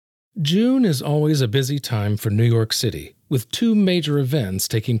June is always a busy time for New York City, with two major events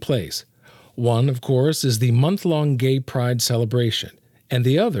taking place. One, of course, is the month-long Gay Pride celebration, and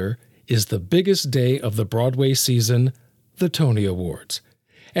the other is the biggest day of the Broadway season, the Tony Awards.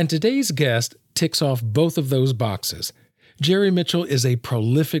 And today's guest ticks off both of those boxes. Jerry Mitchell is a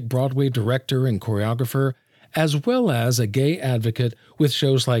prolific Broadway director and choreographer, as well as a gay advocate with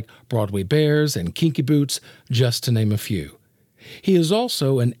shows like Broadway Bears and Kinky Boots, just to name a few. He is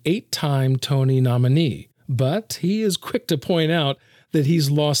also an 8-time Tony nominee, but he is quick to point out that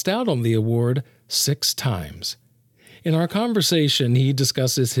he's lost out on the award 6 times. In our conversation, he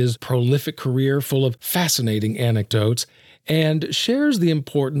discusses his prolific career full of fascinating anecdotes and shares the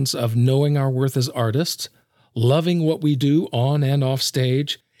importance of knowing our worth as artists, loving what we do on and off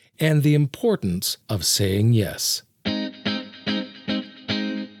stage, and the importance of saying yes.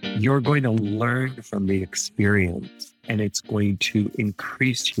 You're going to learn from the experience, and it's going to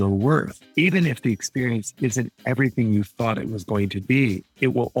increase your worth. Even if the experience isn't everything you thought it was going to be,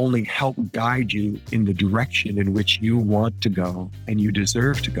 it will only help guide you in the direction in which you want to go and you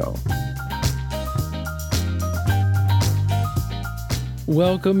deserve to go.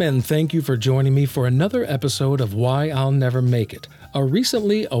 Welcome and thank you for joining me for another episode of Why I'll Never Make It, a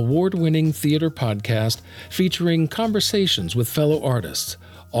recently award-winning theater podcast featuring conversations with fellow artists,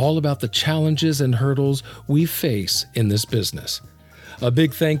 all about the challenges and hurdles we face in this business. A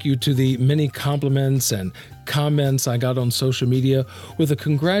big thank you to the many compliments and comments I got on social media with a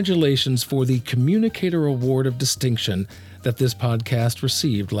congratulations for the Communicator Award of Distinction that this podcast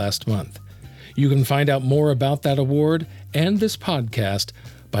received last month. You can find out more about that award and this podcast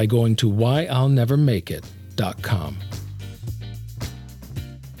by going to whyillnevermakeit.com.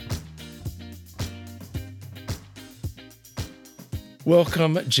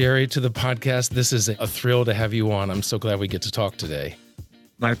 Welcome, Jerry, to the podcast. This is a thrill to have you on. I'm so glad we get to talk today.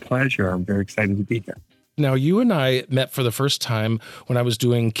 My pleasure. I'm very excited to be here. Now, you and I met for the first time when I was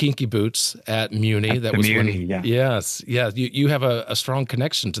doing Kinky Boots at Muni. Yes. You have a strong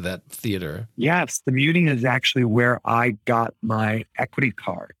connection to that theater. Yes, the Muni is actually where I got my equity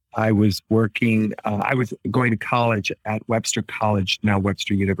card. I was going to college at Webster College, now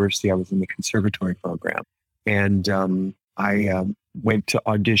Webster University. I was in the conservatory program. And I went to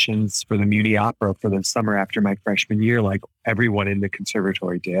auditions for the Muni Opera for the summer after my freshman year, like everyone in the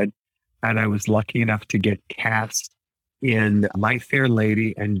conservatory did. And I was lucky enough to get cast in My Fair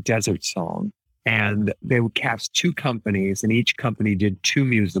Lady and Desert Song. And they would cast 2 companies, and each company did 2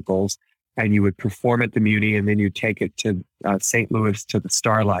 musicals. And you would perform at the Muni, and then you'd take it to St. Louis to the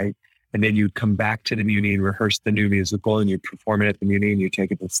Starlight. And then you'd come back to the Muni and rehearse the new musical, and you'd perform it at the Muni, and you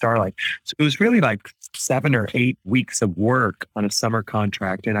take it to the Starlight. So it was really like 7 or 8 weeks of work on a summer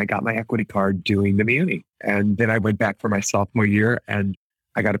contract. And I got my equity card doing the Muni. And then I went back for my sophomore year, and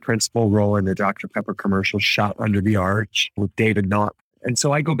I got a principal role in the Dr. Pepper commercial, Shot Under the Arch, with David Knott. And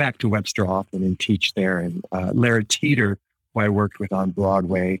so I go back to Webster often and teach there. And Lara Teeter, who I worked with on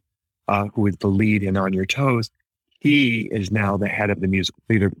Broadway, who is the lead in On Your Toes, he is now the head of the musical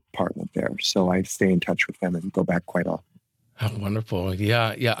theater department there. So I stay in touch with them and go back quite often. Oh, wonderful.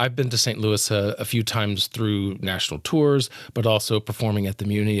 Yeah. I've been to St. Louis a few times through national tours, but also performing at the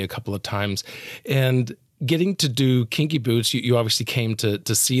Muni a couple of times. And getting to do Kinky Boots, you obviously came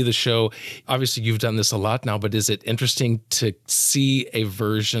to see the show. Obviously, you've done this a lot now, but is it interesting to see a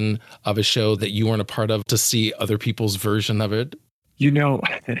version of a show that you weren't a part of, to see other people's version of it? You know,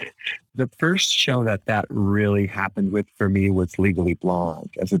 the first show that really happened with for me was Legally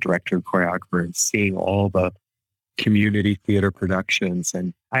Blonde as a director and choreographer, and seeing all the community theater productions.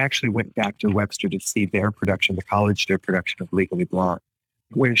 And I actually went back to Webster to see their production, the college their production of Legally Blonde.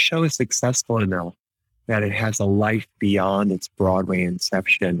 When a show is successful enough that it has a life beyond its Broadway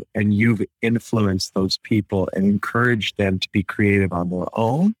inception, and you've influenced those people and encouraged them to be creative on their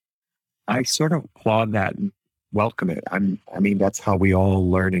own, I sort of applaud that and welcome it. I mean, that's how we all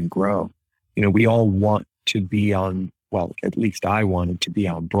learn and grow. You know, we all want to be on, well, at least I wanted to be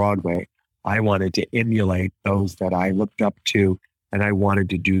on Broadway. I wanted to emulate those that I looked up to, and I wanted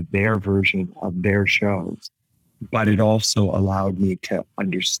to do their version of their shows. But it also allowed me to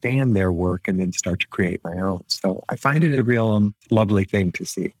understand their work and then start to create my own. So I find it a real lovely thing to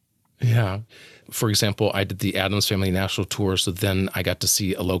see. Yeah. For example, I did the Addams Family National Tour, so then I got to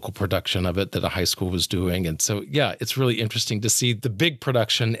see a local production of it that a high school was doing. And so, yeah, it's really interesting to see the big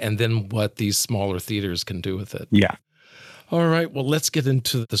production and then what these smaller theaters can do with it. Yeah. All right, well, let's get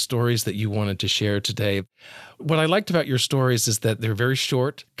into the stories that you wanted to share today. What I liked about your stories is that they're very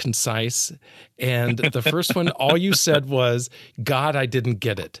short, concise, and the first one, all you said was, God, I didn't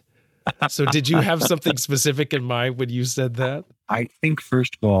get it. So did you have something specific in mind when you said that? I think,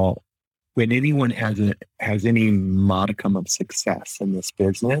 first of all, when anyone has any modicum of success in this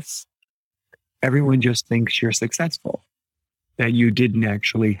business, everyone just thinks you're successful, that you didn't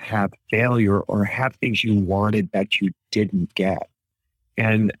actually have failure or have things you wanted that you didn't get.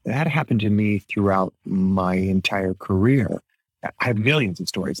 And that happened to me throughout my entire career. I have millions of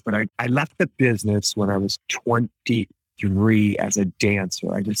stories, but I left the business when I was 23 as a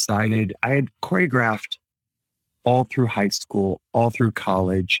dancer. I decided I had choreographed all through high school, all through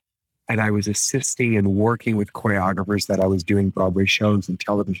college, and I was assisting and working with choreographers that I was doing Broadway shows and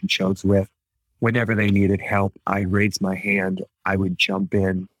television shows with. Whenever they needed help, I'd raise my hand, I would jump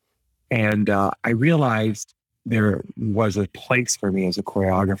in. And I realized there was a place for me as a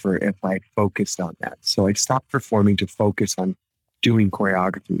choreographer if I focused on that. So I stopped performing to focus on doing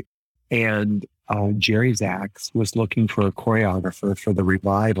choreography. And Jerry Zaks was looking for a choreographer for the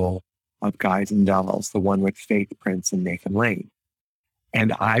revival of Guys and Dolls, the one with Faith Prince and Nathan Lane.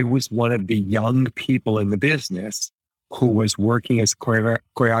 And I was one of the young people in the business who was working as a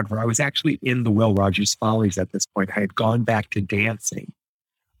choreographer. I was actually in the Will Rogers Follies at this point. I had gone back to dancing.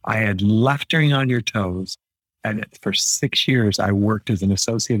 I had left During On Your Toes. And for 6 years, I worked as an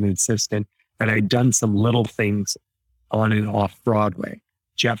associate assistant, and I'd done some little things on and off Broadway.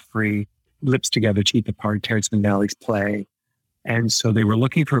 Jeffrey, Lips Together, Teeth Apart, Terrence McNally's play. And so they were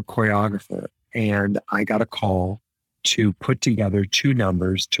looking for a choreographer, and I got a call to put together 2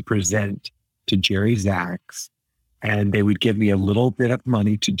 numbers to present to Jerry Zaks. And they would give me a little bit of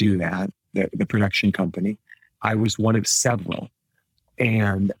money to do that, the production company. I was one of several.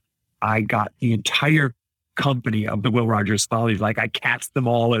 And I got the entire company of the Will Rogers Follies. Like, I cast them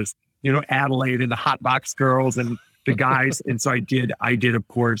all as, Adelaide and the Hot Box Girls and the guys. And so I did, of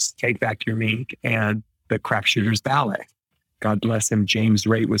course, Take Back Your Mink and the Crapshooters Ballet. God bless him. James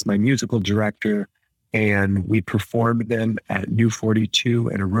Raitt was my musical director. And we performed them at New 42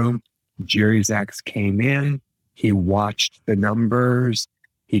 in a room. Jerry Zaks came in. He watched the numbers.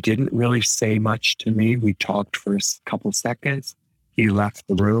 He didn't really say much to me. We talked for a couple seconds. He left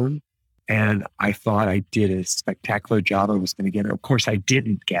the room. And I thought I did a spectacular job. I was going to get it. Of course, I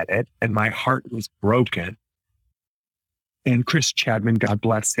didn't get it. And my heart was broken. And Chris Chadman, God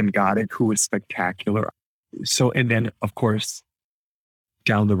bless him, got it, who was spectacular. So, and then, of course,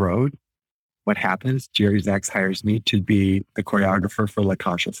 down the road, what happens? Jerry Zaks hires me to be the choreographer for La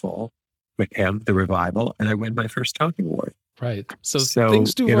Cage aux Folles with him, the revival. And I win my first Tony Award. Right. So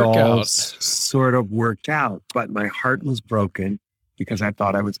things do work out. Sort of worked out. But my heart was broken, because I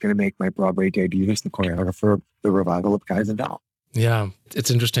thought I was going to make my Broadway debut as the choreographer of the revival of Guys and Dolls. Yeah,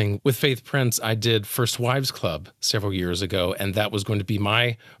 it's interesting. With Faith Prince, I did First Wives Club several years ago, and that was going to be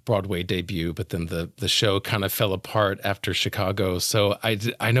my Broadway debut, but then the show kind of fell apart after Chicago. So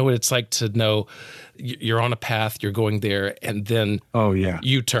I know what it's like to know you're on a path, you're going there, and then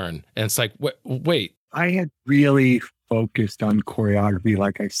you turn. And it's like, wait. I had really focused on choreography,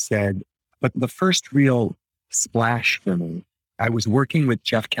 like I said, but the first real splash for me, I was working with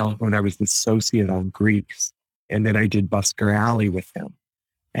Jeff Calhoun. I was the associate on Greeks. And then I did Busker Alley with him.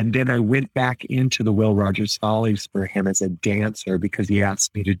 And then I went back into the Will Rogers Follies for him as a dancer, because he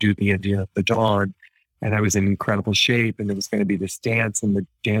asked me to do the Indian of the Dawn. And I was in incredible shape, and there was going to be this dance, and the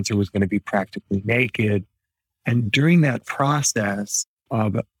dancer was going to be practically naked. And during that process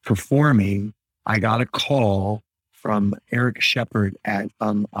of performing, I got a call from Eric Shepard at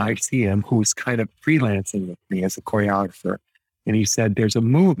ICM, who was kind of freelancing with me as a choreographer. And he said, there's a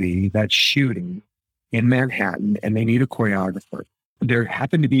movie that's shooting in Manhattan, and they need a choreographer. There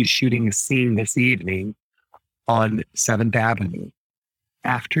happened to be shooting a scene this evening on 7th Avenue.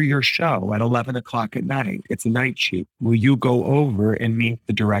 After your show at 11 o'clock at night, it's a night shoot. Will you go over and meet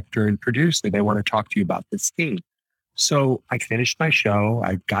the director and producer? They want to talk to you about this scene. So I finished my show.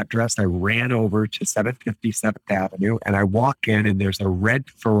 I got dressed. I ran over to 750 7th Avenue, and I walk in, and there's a red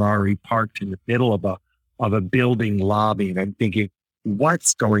Ferrari parked in the middle of a building lobby. And I'm thinking,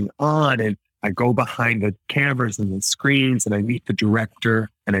 what's going on? And I go behind the cameras and the screens, and I meet the director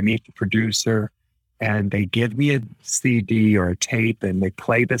and I meet the producer, and they give me a CD or a tape, and they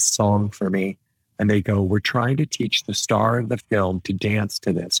play this song for me. And they go, we're trying to teach the star of the film to dance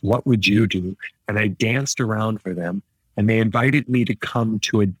to this. What would you do? And I danced around for them, and they invited me to come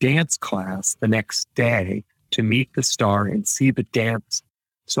to a dance class the next day to meet the star and see the dance.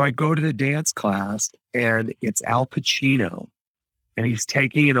 So I go to the dance class, and it's Al Pacino, and he's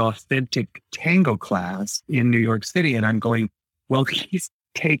taking an authentic tango class in New York City. And I'm going, well, he's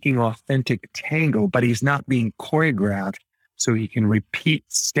taking authentic tango, but he's not being choreographed so he can repeat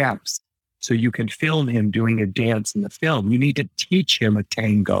steps. So you can film him doing a dance in the film. You need to teach him a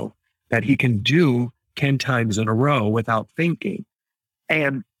tango that he can do 10 times in a row without thinking.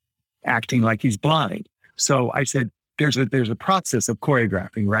 And acting like he's blind. So I said, there's a process of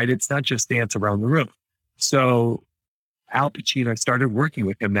choreographing, right? It's not just dance around the room. So Al Pacino, I started working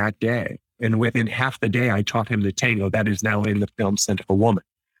with him that day. And within half the day, I taught him the tango that is now in the film Scent of a Woman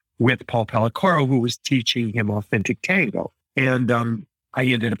with Paul Pellicaro, who was teaching him authentic tango. And I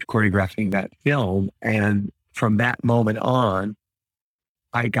ended up choreographing that film. And from that moment on,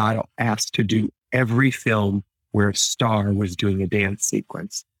 I got asked to do every film where a star was doing a dance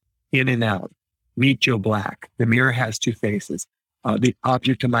sequence. In and Out, Meet Joe Black, The Mirror Has Two Faces, The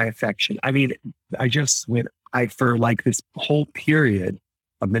Object of My Affection. I mean, I just went, for like this whole period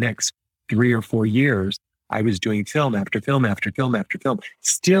of the next 3 or 4 years, I was doing film after film after film after film,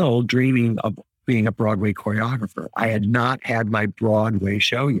 still dreaming of being a Broadway choreographer. I had not had my Broadway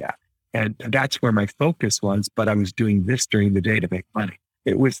show yet. And that's where my focus was, but I was doing this during the day to make money.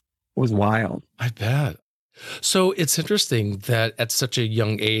 It was wild. I bet. So it's interesting that at such a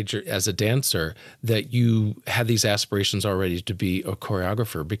young age as a dancer that you had these aspirations already to be a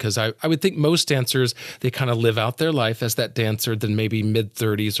choreographer, because I would think most dancers, they kind of live out their life as that dancer, then maybe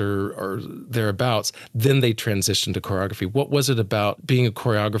mid-30s or thereabouts, then they transition to choreography. What was it about being a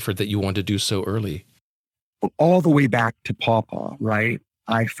choreographer that you wanted to do so early? All the way back to Pawpaw, right?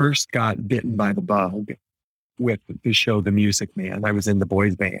 I first got bitten by the bug with the show The Music Man. I was in the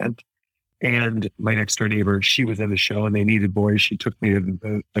boys band. And my next door neighbor, she was in the show and they needed boys. She took me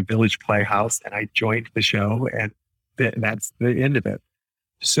to the Village Playhouse and I joined the show, and that's the end of it.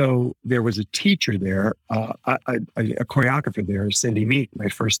 So there was a teacher there, a choreographer there, Cindy Meek, my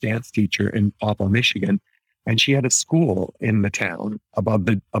first dance teacher in Pawpaw, Michigan. And she had a school in the town above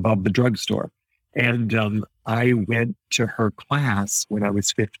the drugstore. And I went to her class when I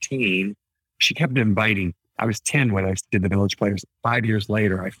was 15. She kept inviting. I was 10 when I did the Village Players. 5 years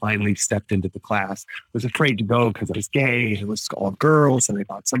later, I finally stepped into the class. I was afraid to go because I was gay. It was all girls. And I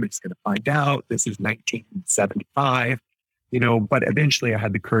thought somebody's going to find out. This is 1975, but eventually I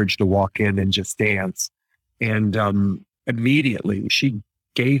had the courage to walk in and just dance. And immediately she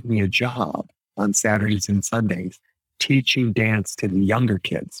gave me a job on Saturdays and Sundays teaching dance to the younger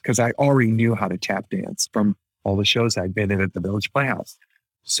kids, because I already knew how to tap dance from all the shows I'd been in at the Village Playhouse.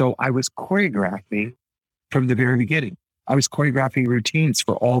 So I was choreographing from the very beginning. I was choreographing routines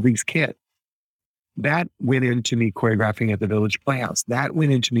for all these kids. That went into me choreographing at the Village Playhouse. That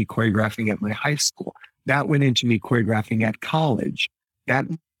went into me choreographing at my high school. That went into me choreographing at college. That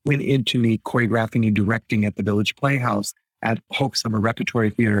went into me choreographing and directing at the Village Playhouse at Hope Summer Repertory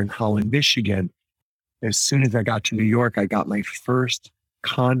Theater in Holland, Michigan. As soon as I got to New York, I got my first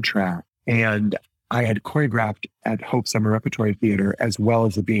contract, and I had choreographed at Hope Summer Repertory Theater as well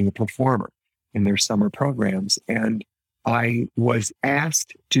as being a performer in their summer programs. And I was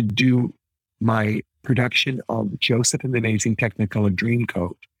asked to do my production of Joseph and the Amazing Technicolor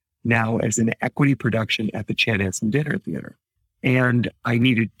Dreamcoat now as an equity production at the Chanhassen Dinner Theater. And I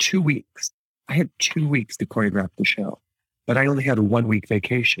needed 2 weeks. I had 2 weeks to choreograph the show, but I only had a 1 week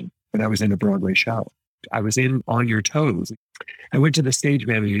vacation when I was in a Broadway show. I was in On Your Toes. I went to the stage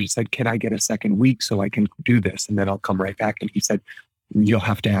manager. He said, can I get a second week so I can do this? And then I'll come right back. And he said, you'll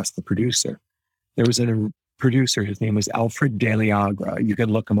have to ask the producer. There was a producer. His name was Alfred Deliagra. You can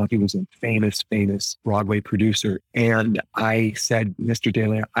look him up. He was a famous Broadway producer. And I said, Mr.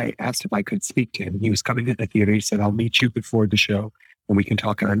 Deliagra, I asked if I could speak to him. He was coming to the theater. He said, I'll meet you before the show and we can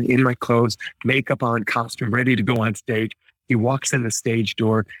talk. And I'm in my clothes, makeup on, costume, ready to go on stage. He walks in the stage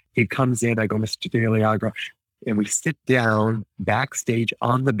door. He comes in. I go, Mr. Deliagra. And we sit down backstage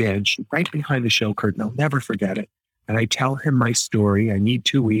on the bench right behind the show curtain. I'll never forget it. And I tell him my story. I need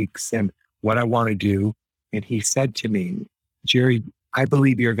 2 weeks and what I want to do. And he said to me, Jerry, I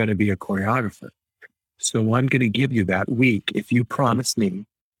believe you're going to be a choreographer. So I'm going to give you that week if you promise me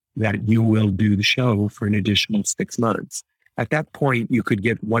that you will do the show for an additional 6 months. At that point, you could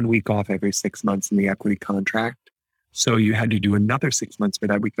get 1 week off every 6 months in the equity contract. So you had to do another 6 months for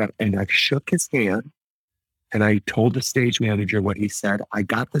that week. And I shook his hand and I told the stage manager what he said. I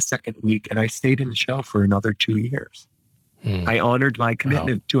got the second week and I stayed in the show for another 2 years. I honored my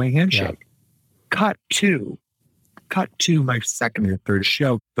commitment to a handshake. Yeah. Cut to my second or third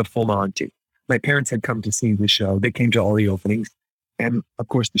show, The Full Monty. My parents had come to see the show. They came to all the openings. And of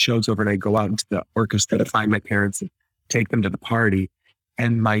course, the show's over and I go out into the orchestra to find my parents and take them to the party.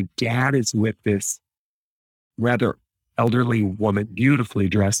 And my dad is with this rather elderly woman, beautifully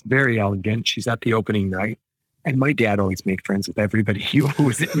dressed, very elegant. She's at the opening night. And my dad always made friends with everybody who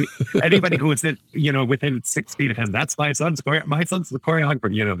was anybody who was within 6 feet of him. That's my son's the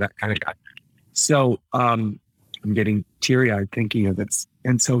choreographer, that kind of guy. So I'm getting teary-eyed thinking of this.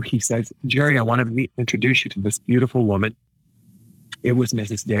 And so he says, Jerry, I want to introduce you to this beautiful woman. It was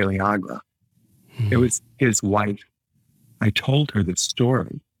Mrs. De Liagra. It was his wife. I told her the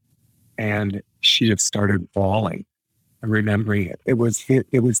story, and she just started bawling and remembering it. It was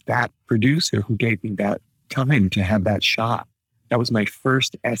that producer who gave me that time to have that shot. That was my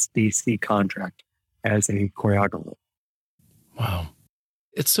first SDC contract as a choreographer. Wow.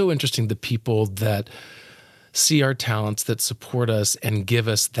 It's so interesting, the people that see our talents, that support us and give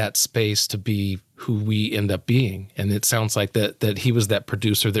us that space to be who we end up being. And it sounds like that he was that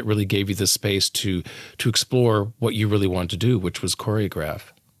producer that really gave you the space to explore what you really wanted to do, which was choreograph.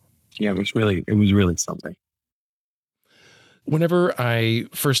 Yeah, it was really something. Whenever I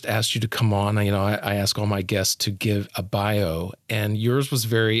first asked you to come on, I ask all my guests to give a bio, and yours was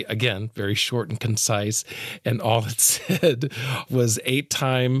very short and concise. And all it said was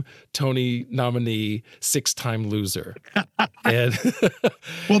 8-time Tony nominee, 6-time loser. And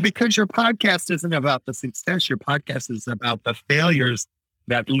well, because your podcast isn't about the success, your podcast is about the failures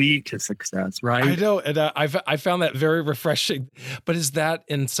that lead to success, right? I know. And I found that very refreshing. But is that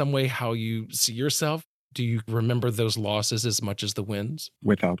in some way how you see yourself? Do you remember those losses as much as the wins?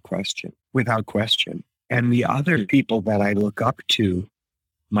 Without question. And the other people that I look up to,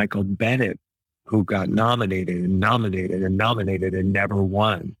 Michael Bennett, who got nominated and never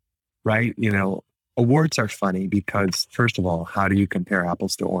won, right? Awards are funny because, first of all, how do you compare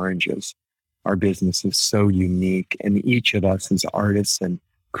apples to oranges? Our business is so unique, and each of us as artists and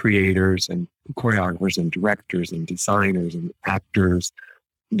creators and choreographers and directors and designers and actors,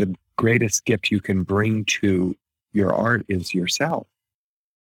 the greatest gift you can bring to your art is yourself.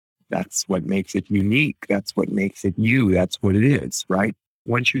 That's what makes it unique. That's what makes it you. That's what it is, right?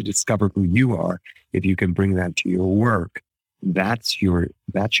 Once you discover who you are, if you can bring that to your work, that's your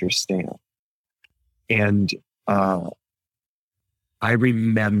stamp. And I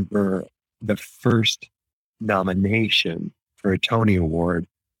remember the first nomination for a Tony Award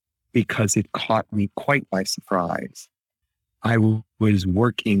because it caught me quite by surprise. I was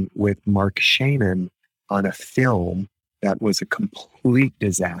working with Mark Shaman on a film that was a complete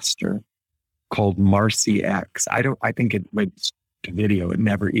disaster called Marcy X. I think it went to video. It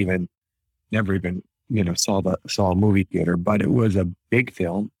never even saw a movie theater, but it was a big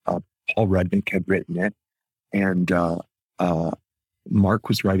film. Paul Rudnick had written it, and Mark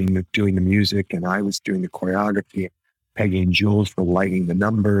was doing the music, and I was doing the choreography. Peggy and Jules were lighting the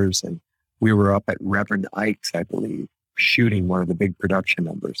numbers, and we were up at Reverend Ike's, I believe, shooting one of the big production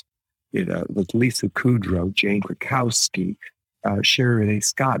numbers. With Lisa Kudrow, Jane Krakowski, Sherry Renee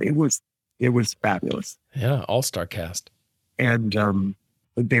Scott. It was fabulous. Yeah, all-star cast. And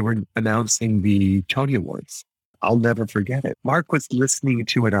they were announcing the Tony Awards. I'll never forget it. Mark was listening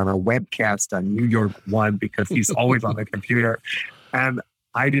to it on a webcast on New York One because he's always on the computer. And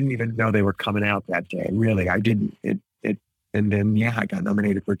I didn't even know they were coming out that day. Really, I didn't. And then, I got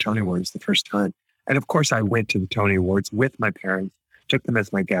nominated for Tony Awards the first time. And of course, I went to the Tony Awards with my parents, took them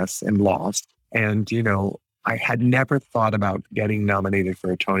as my guests, and lost. And, I had never thought about getting nominated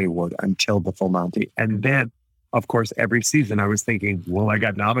for a Tony Award until The Full Monty. And then, of course, every season I was thinking, well, I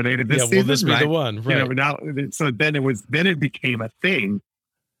got nominated this season. Will this be the one? Right. So then it became a thing.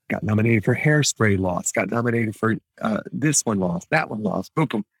 Got nominated for Hairspray, lost. Got nominated for this one, lost. That one, lost. Boom,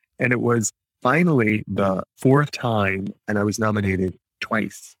 boom. And it was finally the fourth time, and I was nominated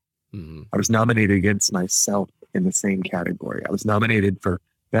twice. Mm-hmm. I was nominated against myself in the same category. I was nominated for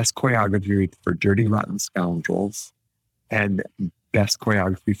Best Choreography for Dirty Rotten Scoundrels and Best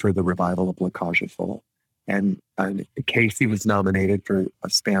Choreography for the revival of La Cage aux Folles. And Casey was nominated for A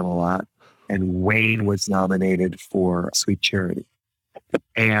Spamalot, and Wayne was nominated for Sweet Charity.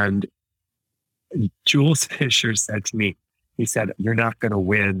 And Jules Fisher said to me, he said, "You're not going to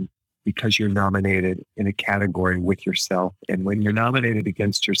win because you're nominated in a category with yourself. And when you're nominated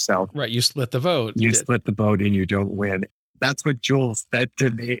against yourself, right, you split the vote. You split the vote and you don't win." That's what Jules said to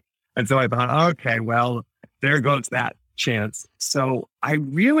me. And so I thought, okay, well, there goes that chance. So I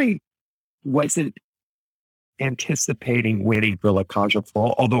really wasn't anticipating winning for La Cage aux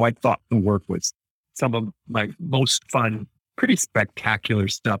Folles, although I thought the work was some of my most fun, pretty spectacular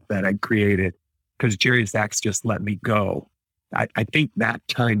stuff that I created, because Jerry Zaks just let me go. I think that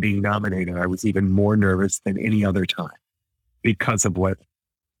time being nominated, I was even more nervous than any other time because of what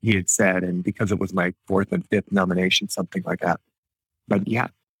he had said and because it was my fourth and fifth nomination, something like that. But yeah,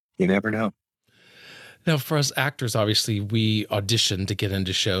 you never know. Now, for us actors, obviously, we audition to get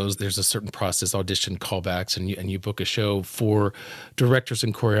into shows. There's a certain process, audition, callbacks, and you book a show. For directors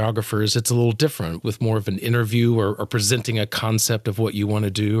and choreographers, it's a little different with more of an interview or presenting a concept of what you want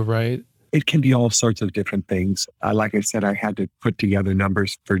to do, right? It can be all sorts of different things. Like I said, I had to put together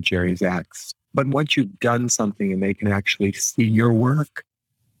numbers for Jerry Zaks But once you've done something and they can actually see your work,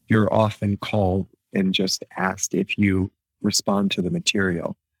 you're often called and just asked if you respond to the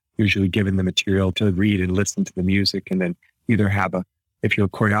material, usually given the material to read and listen to the music, and then either if you're a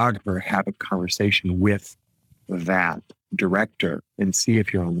choreographer, have a conversation with that director and see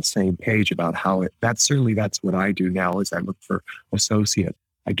if you're on the same page about that's what I do now is I look for associate.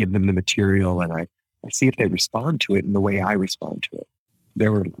 I give them the material and I see if they respond to it in the way I respond to it.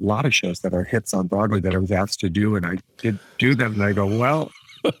 There were a lot of shows that are hits on Broadway that I was asked to do, and I did do them, and I go, well,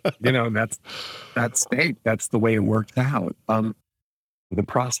 that's fate. That's the way it worked out. The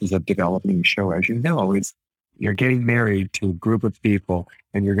process of developing a show, as you know, is you're getting married to a group of people,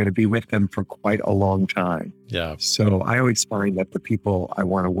 and you're going to be with them for quite a long time. Yeah. So I always find that the people I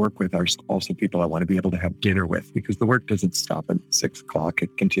want to work with are also people I want to be able to have dinner with, because the work doesn't stop at 6:00.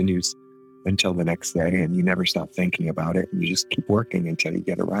 It continues until the next day, and you never stop thinking about it, and you just keep working until you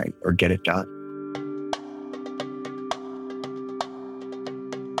get it right or get it done.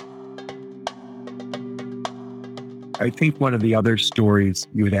 I think one of the other stories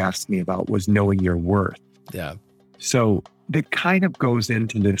you had asked me about was knowing your worth. Yeah. So that kind of goes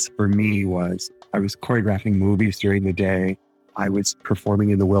into this for me was I was choreographing movies during the day. I was performing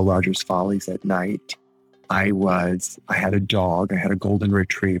in the Will Rogers Follies at night. I had a dog. I had a golden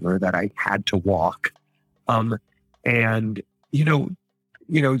retriever that I had to walk. And you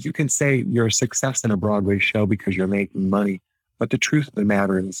can say you're a success in a Broadway show because you're making money. But the truth of the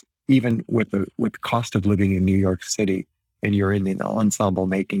matter is, even with the cost of living in New York City and you're in an ensemble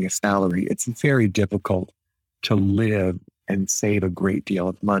making a salary, it's very difficult to live and save a great deal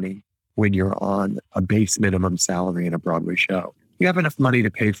of money when you're on a base minimum salary in a Broadway show. You have enough money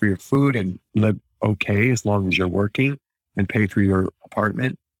to pay for your food and live okay as long as you're working and pay for your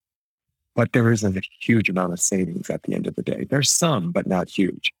apartment. But there isn't a huge amount of savings at the end of the day. There's some, but not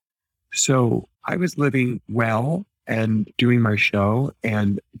huge. So I was living well and doing my show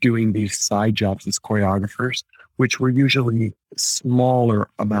and doing these side jobs as choreographers, which were usually smaller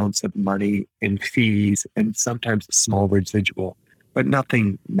amounts of money in fees and sometimes a small residual, but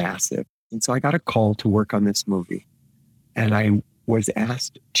nothing massive. And so I got a call to work on this movie. And I was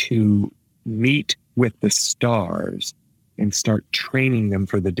asked to meet with the stars and start training them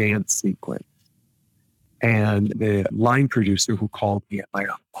for the dance sequence. And the line producer who called me at my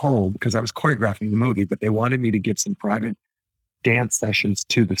home, because I was choreographing the movie, but they wanted me to give some private dance sessions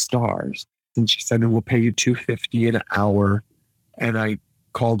to the stars. And she said, and we'll pay you $250 an hour. And I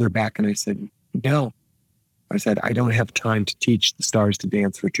called her back and I said, no. I said, I don't have time to teach the stars to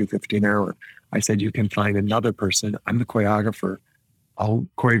dance for $250 an hour. I said, you can find another person. I'm the choreographer. I'll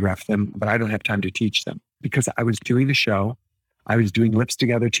choreograph them, but I don't have time to teach them. Because I was doing the show. I was doing Lips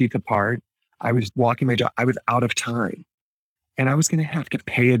Together, Teeth Apart. I was walking my dog. I was out of time. And I was going to have to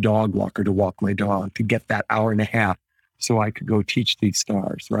pay a dog walker to walk my dog to get that hour and a half so I could go teach these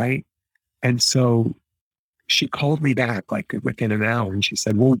stars, right? And so she called me back like within an hour and she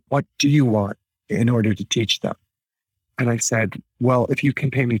said, well, what do you want in order to teach them? And I said, well, if you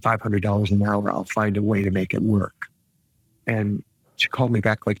can pay me $500 an hour, I'll find a way to make it work. And she called me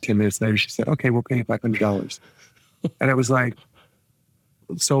back like 10 minutes later. She said, okay, we'll pay you $500. And I was like,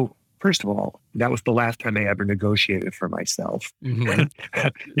 so first of all, that was the last time I ever negotiated for myself. Mm-hmm.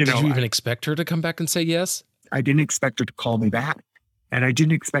 Did you even expect her to come back and say yes? I didn't expect her to call me back. And I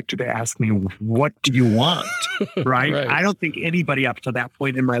didn't expect her to ask me, what do you want? Right? I don't think anybody up to that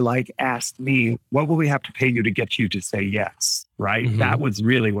point in my life asked me, what will we have to pay you to get you to say yes? Right? Mm-hmm. That was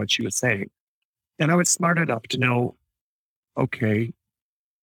really what she was saying. And I was smart enough to know, okay,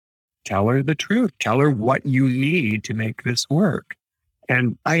 tell her the truth. Tell her what you need to make this work.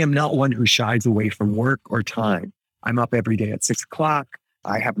 And I am not one who shies away from work or time. I'm up every day at 6:00.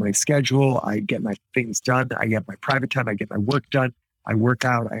 I have my schedule. I get my things done. I get my private time. I get my work done. I work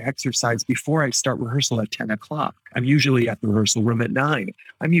out. I exercise before I start rehearsal at 10 o'clock. I'm usually at the rehearsal room at 9.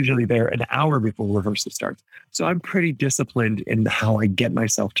 I'm usually there an hour before rehearsal starts. So I'm pretty disciplined in how I get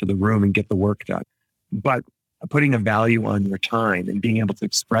myself to the room and get the work done. But putting a value on your time and being able to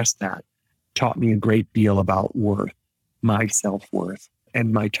express that taught me a great deal about worth, my self-worth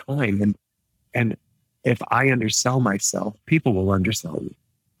and my time. And if I undersell myself, people will undersell me,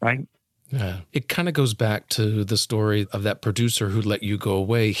 right? Yeah. It kind of goes back to the story of that producer who let you go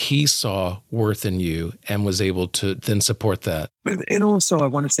away. He saw worth in you and was able to then support that. And also, I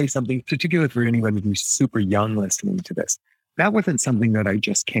want to say something, particularly for anyone who's super young listening to this. That wasn't something that I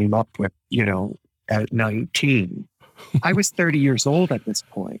just came up with, at 19. I was 30 years old at this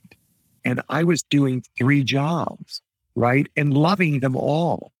point, and I was doing 3 jobs, right? And loving them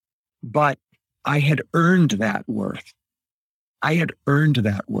all. But I had earned that worth. I had earned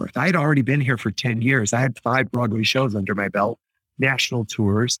that worth. I had already been here for 10 years. I had 5 Broadway shows under my belt, national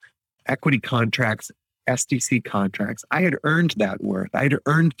tours, equity contracts, SDC contracts. I had earned that worth. I had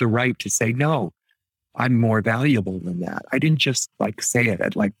earned the right to say, no, I'm more valuable than that. I didn't just like say it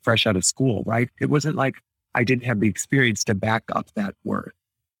at like fresh out of school, right? It wasn't like I didn't have the experience to back up that worth.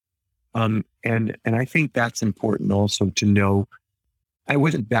 And I think that's important also to know. I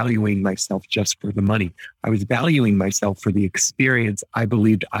wasn't valuing myself just for the money. I was valuing myself for the experience I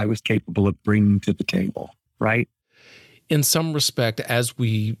believed I was capable of bringing to the table, right? In some respect, as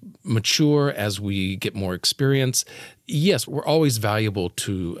we mature, as we get more experience, yes, we're always valuable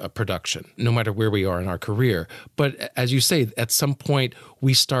to a production, no matter where we are in our career. But as you say, at some point,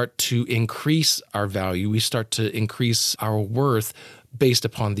 we start to increase our value. We start to increase our worth based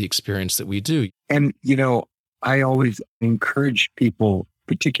upon the experience that we do. And, I always encourage people,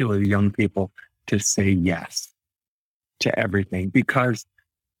 particularly young people, to say yes to everything, because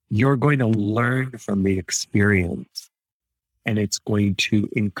you're going to learn from the experience and it's going to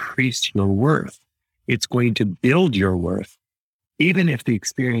increase your worth. It's going to build your worth. Even if the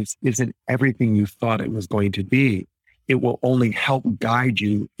experience isn't everything you thought it was going to be, it will only help guide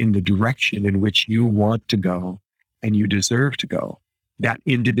you in the direction in which you want to go and you deserve to go. That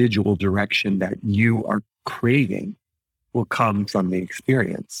individual direction that you are craving will come from the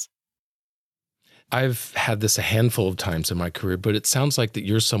experience. I've had this a handful of times in my career, but it sounds like that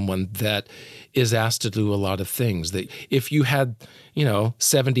you're someone that is asked to do a lot of things. That if you had,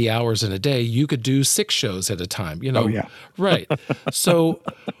 70 hours in a day, you could do 6 shows at a time, Oh, yeah. Right. So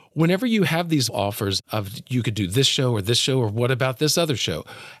whenever you have these offers of you could do this show or what about this other show,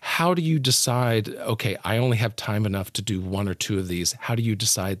 how do you decide, okay, I only have time enough to do 1 or 2 of these? How do you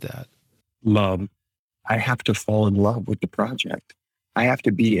decide that? Love. I have to fall in love with the project. I have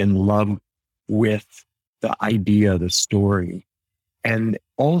to be in love with the idea, the story. And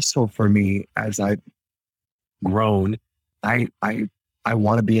also for me, as I've grown, I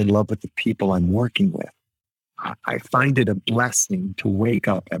want to be in love with the people I'm working with. I find it a blessing to wake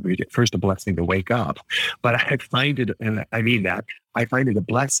up every day. First, a blessing to wake up, but I find it, and I mean that, I find it a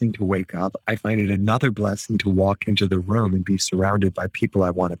blessing to wake up. I find it another blessing to walk into the room and be surrounded by people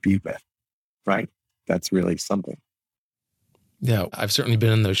I want to be with, right? That's really something. Yeah, I've certainly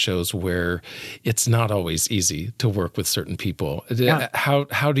been in those shows where it's not always easy to work with certain people. Yeah.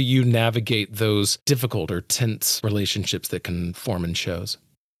 How do you navigate those difficult or tense relationships that can form in shows?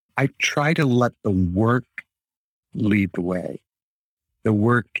 I try to let the work lead the way. The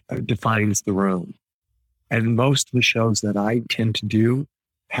work defines the room. And most of the shows that I tend to do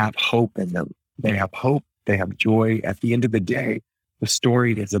have hope in them. They have hope. They have joy. At the end of the day, the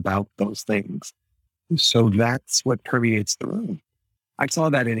story is about those things. So that's what permeates the room. I saw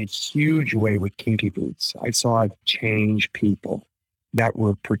that in a huge way with Kinky Boots. I saw it change people that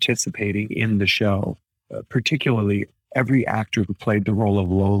were participating in the show. Particularly, every actor who played the role of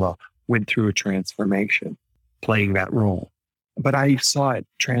Lola went through a transformation playing that role. But I saw it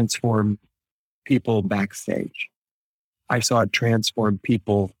transform people backstage. I saw it transform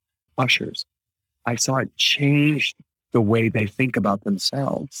people, ushers. I saw it change the way they think about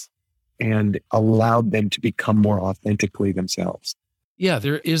themselves and allowed them to become more authentically themselves. Yeah,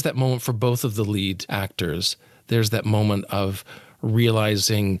 there is that moment for both of the lead actors. There's that moment of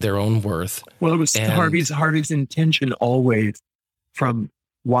realizing their own worth. Well, it was Harvey's intention always, from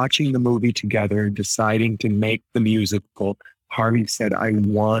watching the movie together, deciding to make the musical. Harvey said, I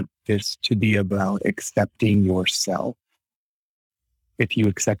want this to be about accepting yourself. If you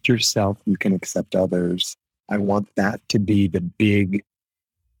accept yourself, you can accept others. I want that to be the big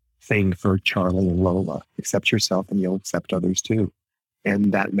thing for Charlie and Lola. Accept yourself and you'll accept others too.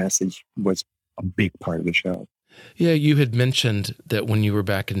 And that message was a big part of the show. Yeah, you had mentioned that when you were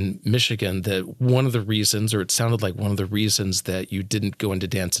back in Michigan, that one of the reasons, or it sounded like one of the reasons that you didn't go into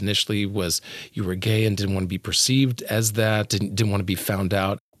dance initially was you were gay and didn't want to be perceived as that, didn't want to be found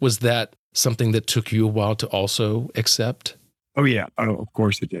out. Was that something that took you a while to also accept? Oh, yeah. Oh, of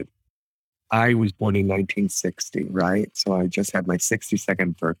course it did. I was born in 1960, right? So I just had my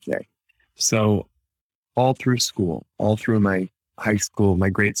 62nd birthday. So all through school, all through my high school, my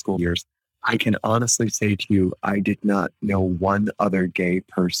grade school years, I can honestly say to you, I did not know one other gay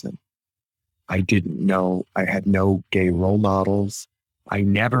person. I had no gay role models. I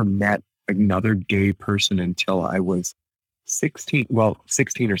never met another gay person until I was 16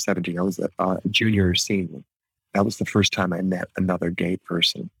 or 17. I was a junior or senior. That was the first time I met another gay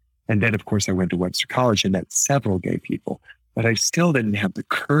person. And then, of course, I went to Webster College and met several gay people. But I still didn't have the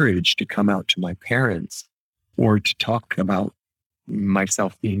courage to come out to my parents or to talk about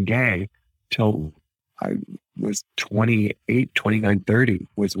myself being gay till I was 28, 29, 30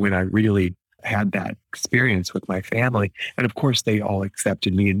 was when I really had that experience with my family. And of course, they all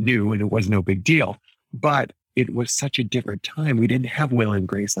accepted me and knew, and it was no big deal. But it was such a different time. We didn't have Will and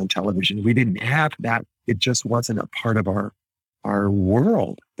Grace on television. We didn't have that. It just wasn't a part of our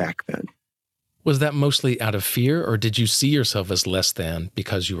world back then. Was that mostly out of fear, or did you see yourself as less than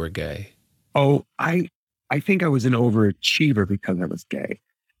because you were gay? Oh, I think I was an overachiever because I was gay.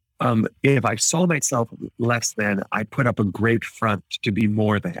 If I saw myself less than, I put up a great front to be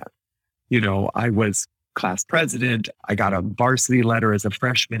more than. I was class president. I got a varsity letter as a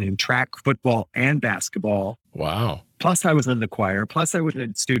freshman in track, football, and basketball. Wow. Plus I was in the choir. Plus I was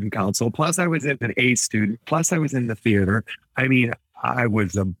in student council. Plus I was an A student. Plus I was in the theater. I mean, I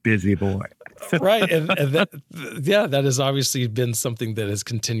was a busy boy. Right. And that has obviously been something that has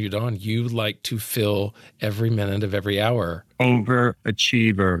continued on. You like to fill every minute of every hour.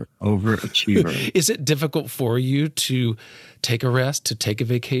 Overachiever. Is it difficult for you to take a rest, to take a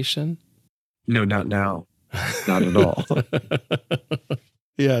vacation? No, not now. Not at all.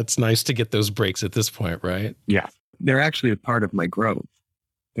 Yeah, it's nice to get those breaks at this point, right? Yeah. They're actually a part of my growth.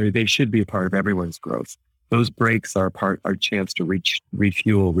 They should be a part of everyone's growth. Those breaks are a chance to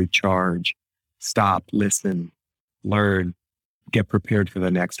refuel, recharge, stop, listen, learn, get prepared for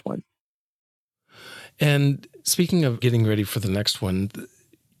the next one. And speaking of getting ready for the next one,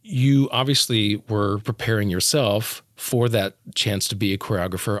 you obviously were preparing yourself for that chance to be a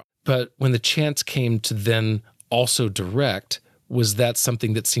choreographer. But when the chance came to then also direct, was that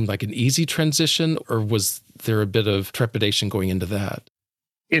something that seemed like an easy transition, or was there a bit of trepidation going into that?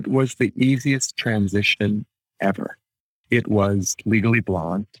 It was the easiest transition ever. It was Legally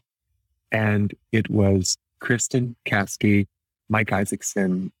Blonde, and it was Kristen Kasky, Mike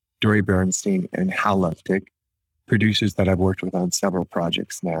Isaacson, Dory Bernstein, and Hal Luftig, producers that I've worked with on several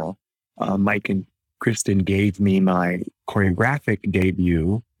projects now. Mike and Kristen gave me my choreographic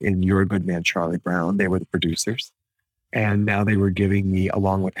debut in You're a Good Man, Charlie Brown. They were the producers. And now they were giving me,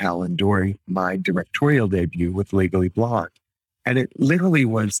 along with Hal and Dory, my directorial debut with Legally Blonde. And it literally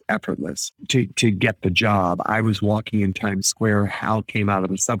was effortless to get the job. I was walking in Times Square. Hal came out of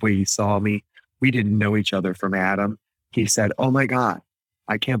the subway. He saw me. We didn't know each other from Adam. He said, "Oh my God,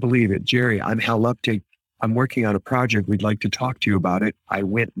 I can't believe it. Jerry, I'm Hal Luftig. I'm working on a project. We'd like to talk to you about it." I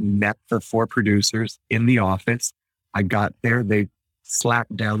went and met the 4 producers in the office. I got there. They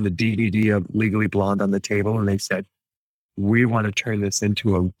slapped down the DVD of Legally Blonde on the table, and they said, "We want to turn this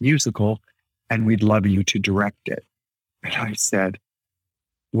into a musical, and we'd love you to direct it." And I said,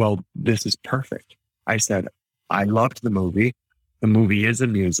 "Well, this is perfect." I said, "I loved the movie. The movie is a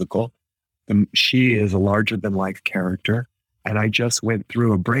musical. She is a larger than life character. And I just went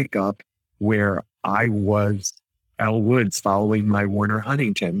through a breakup where I was Elle Woods following my Warner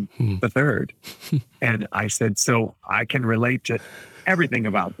Huntington the third." And I said, "So I can relate to everything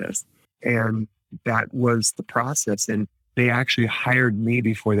about this." And that was the process. And they actually hired me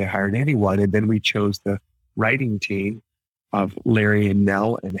before they hired anyone. And then we chose the writing team of Larry and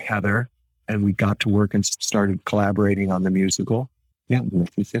Nell and Heather. And we got to work and started collaborating on the musical. Yeah, the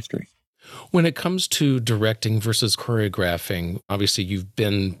rest is history. When it comes to directing versus choreographing, obviously you've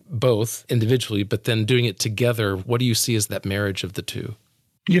been both individually, but then doing it together, what do you see as that marriage of the two?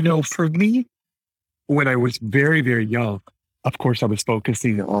 For me, when I was very, very young, of course, I was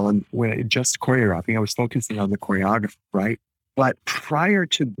focusing on just choreographing. I was focusing on the choreographer, right? But prior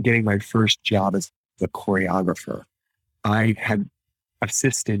to getting my first job as the choreographer, I had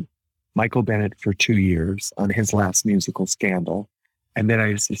assisted Michael Bennett for 2 years on his last musical, Scandal. And then I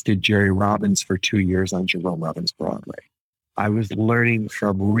assisted Jerry Robbins for 2 years on Jerome Robbins' Broadway. I was learning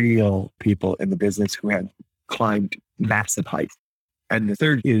from real people in the business who had climbed massive heights. And the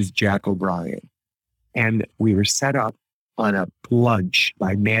third is Jack O'Brien. And we were set up on a lunch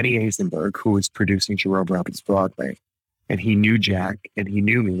by Manny Eisenberg, who was producing Jerome Robbins' Broadway. And he knew Jack and he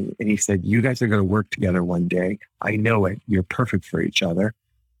knew me. And he said, "You guys are going to work together one day. I know it. You're perfect for each other."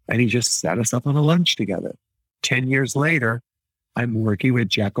 And he just set us up on a lunch together. 10 years later, I'm working with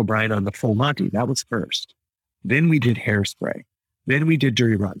Jack O'Brien on The Full Monty. That was first. Then we did Hairspray. Then we did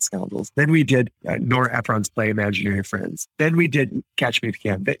Dirty Rotten Scoundrels. Then we did Nora Ephron's play Imaginary Friends. Then we did Catch Me If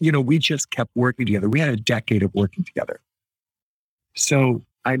You Can. We just kept working together. We had a decade of working together. So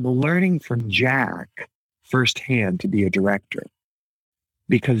I'm learning from Jack firsthand to be a director.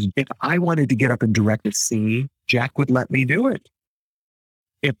 Because if I wanted to get up and direct a scene, Jack would let me do it.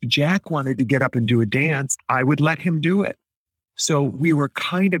 If Jack wanted to get up and do a dance, I would let him do it. So we were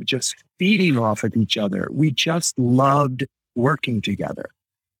kind of just feeding off of each other. We just loved working together.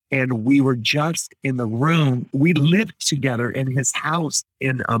 And we were just in the room. We lived together in his house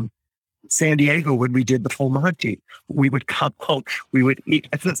in San Diego, when we did the Full Monty, we would come home, we would eat.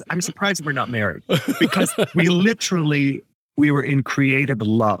 I'm surprised we're not married because we were in creative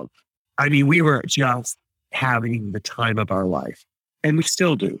love. I mean, we were just having the time of our life, and we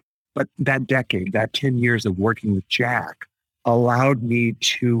still do. But that decade, that 10 years of working with Jack allowed me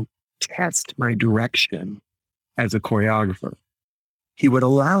to test my direction as a choreographer. He would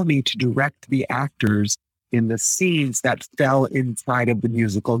allow me to direct the actors in the scenes that fell inside of the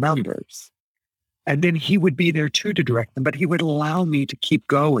musical numbers. And then he would be there too to direct them, but he would allow me to keep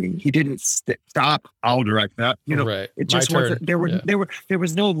going. He didn't stop. I'll direct that. Right. It just wasn't, there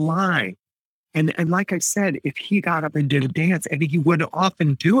was no line. And like I said, if he got up and did a dance, and he would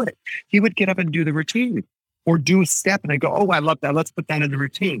often do it, he would get up and do the routine or do a step. And I go, oh, I love that. Let's put that in the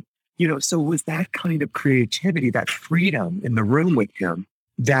routine. So it was that kind of creativity, that freedom in the room with him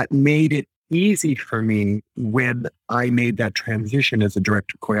that made it easy for me when I made that transition as a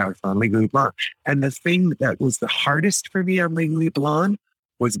director choreographer on Legally Blonde. And the thing that was the hardest for me on Legally Blonde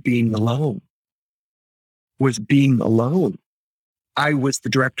was being alone. I was the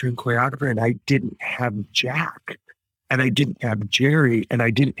director and choreographer, and I didn't have Jack, and I didn't have Jerry, and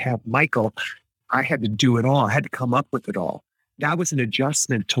I didn't have Michael. I had to do it all. I had to come up with it all. That was an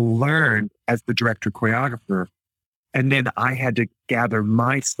adjustment to learn as the director choreographer. And then I had to gather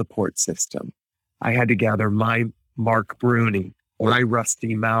my support system. I had to gather my Mark Bruni, my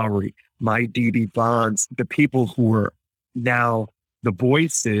Rusty Mowry, my D.B. Bonds, the people who were now the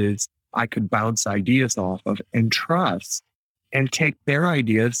voices I could bounce ideas off of and trust and take their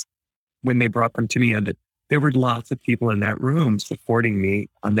ideas when they brought them to me. And there were lots of people in that room supporting me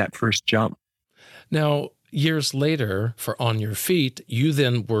on that first jump. Now, years later, for On Your Feet, you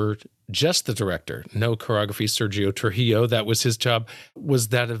then were just the director, no choreography. Sergio Trujillo, that was his job. Was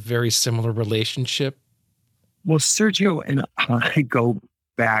that a very similar relationship? Well, Sergio and I go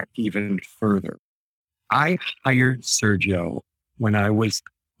back even further. I hired Sergio when I was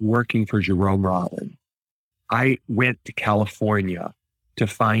working for Jerome Robbins. I went to California to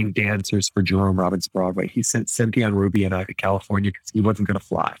find dancers for Jerome Robbins Broadway. He sent Cynthia and Ruby and I to California because he wasn't going to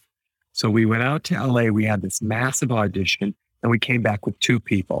fly. So we went out to LA, we had this massive audition, and we came back with two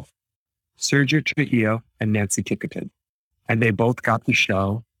people, Sergio Trujillo and Nancy Tickerton. And they both got the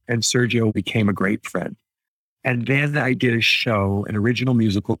show, and Sergio became a great friend. And then I did a show, an original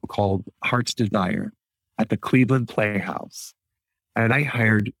musical called Heart's Desire at the Cleveland Playhouse. And I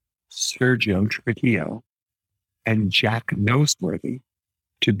hired Sergio Trujillo and Jack Noseworthy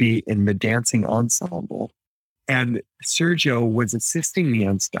to be in the dancing ensemble. And Sergio was assisting me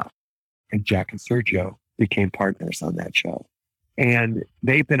on stuff. And Jack and Sergio became partners on that show. And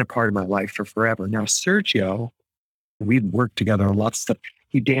they've been a part of my life for forever. Now, Sergio, we'd worked together on lots of stuff.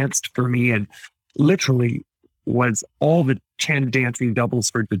 He danced for me and literally was all the 10 dancing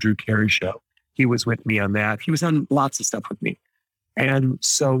doubles for the Drew Carey show. He was with me on that. He was on lots of stuff with me. And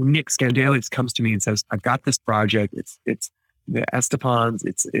so Nick Scandalius comes to me and says, I've got this project. It's the Estepans.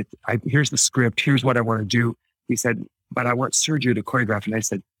 Here's the script. Here's what I want to do. He said, but I want Sergio to choreograph. And I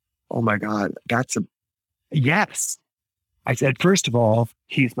said, oh my God, yes. I said, first of all,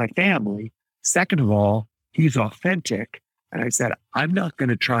 he's my family. Second of all, he's authentic. And I said, I'm not going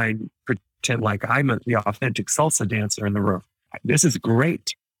to try and pretend like I'm the authentic salsa dancer in the room. This is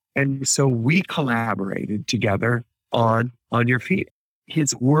great. And so we collaborated together on Your Feet.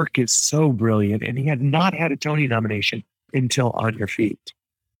 His work is so brilliant, and he had not had a Tony nomination until On Your Feet.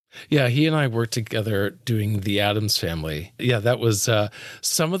 Yeah, he and I worked together doing The Addams Family. Yeah, that was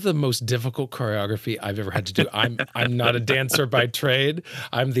some of the most difficult choreography I've ever had to do. I'm not a dancer by trade.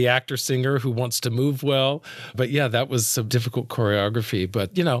 I'm the actor-singer who wants to move well. But yeah, that was some difficult choreography.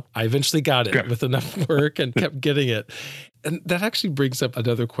 But, I eventually got it with enough work and kept getting it. And that actually brings up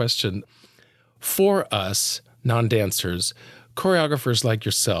another question. For us, non-dancers, choreographers like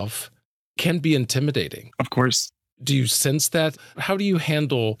yourself can be intimidating. Of course. Do you sense that? How do you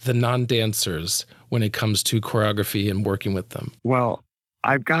handle the non-dancers when it comes to choreography and working with them? Well,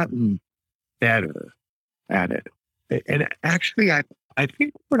 I've gotten better at it. And actually, I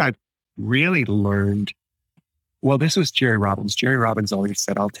think what I've really learned, well, this was Jerry Robbins. Jerry Robbins always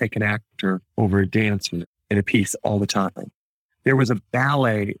said, I'll take an actor over a dancer in a piece all the time. There was a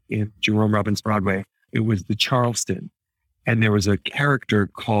ballet in Jerome Robbins Broadway. It was the Charleston. And there was a character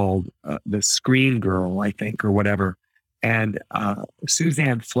called the Screen Girl, I think, or whatever. And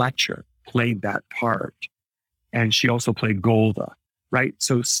Suzanne Fletcher played that part. And she also played Golda, right?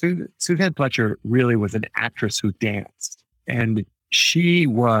 So Suzanne Fletcher really was an actress who danced. And she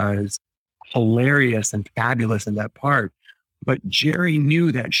was hilarious and fabulous in that part. But Jerry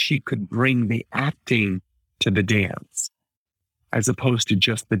knew that she could bring the acting to the dance. as opposed to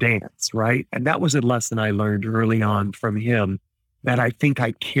just the dance, right? And that was a lesson I learned early on from him that I think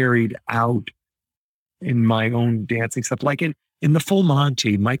I carried out in my own dancing stuff. Like in the Full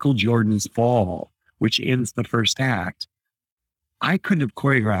Monty, Michael Jordan's Fall, which ends the first act, I couldn't have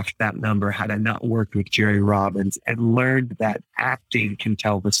choreographed that number had I not worked with Jerry Robbins and learned that acting can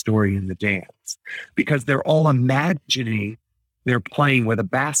tell the story in the dance, because they're all imagining they're playing with a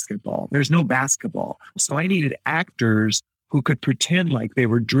basketball. There's no basketball. So I needed actors who could pretend like they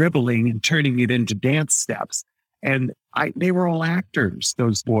were dribbling and turning it into dance steps. And they were all actors,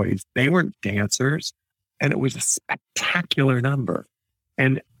 those boys. They weren't dancers. And it was a spectacular number.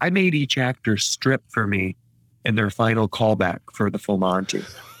 And I made each actor strip for me in their final callback for the Full Monty,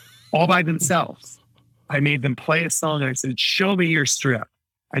 all by themselves. I made them play a song. And I said, show me your strip.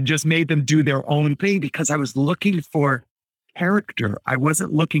 I just made them do their own thing because I was looking for character. I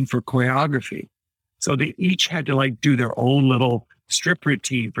wasn't looking for choreography. So they each had to like do their own little strip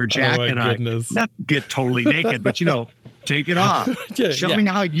routine for Jack and goodness. I. Not get totally naked, but take it off. Show me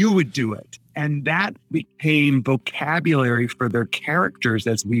how you would do it. And that became vocabulary for their characters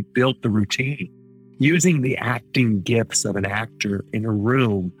as we built the routine. Using the acting gifts of an actor in a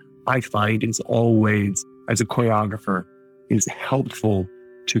room, I find is always, as a choreographer, is helpful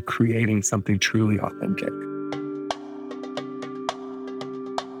to creating something truly authentic.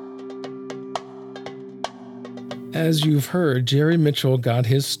 As you've heard, Jerry Mitchell got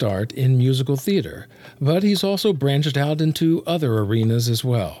his start in musical theater, but he's also branched out into other arenas as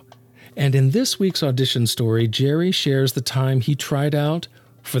well. And in this week's audition story, Jerry shares the time he tried out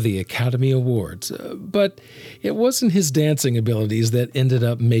for the Academy Awards. But it wasn't his dancing abilities that ended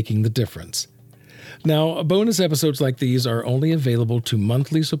up making the difference. Now, bonus episodes like these are only available to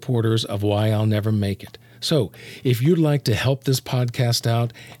monthly supporters of Why I'll Never Make It. So, if you'd like to help this podcast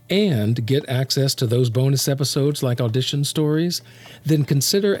out and get access to those bonus episodes like audition stories, then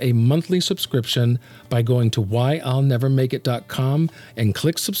consider a monthly subscription by going to whyillnevermakeit.com and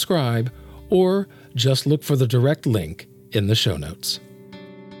click subscribe, or just look for the direct link in the show notes.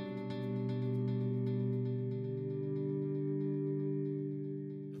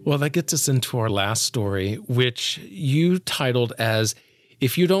 Well, that gets us into our last story, which you titled as,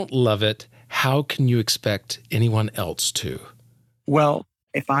 If You Don't Love It, How Can You Expect Anyone Else to? Well,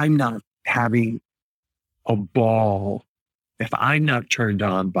 if I'm not having a ball, if I'm not turned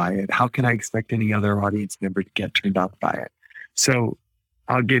on by it, how can I expect any other audience member to get turned on by it? So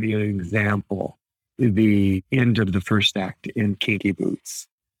I'll give you an example. The end of the first act in Kinky Boots.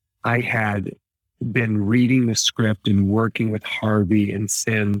 I had been reading the script and working with Harvey and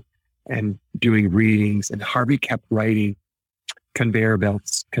Sin and doing readings, and Harvey kept writing conveyor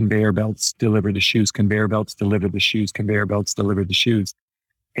belts deliver the shoes, conveyor belts deliver the shoes, conveyor belts deliver the shoes.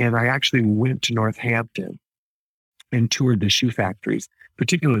 And I actually went to Northampton and toured the shoe factories,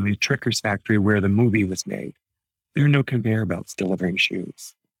 particularly Tricker's factory where the movie was made. There are no conveyor belts delivering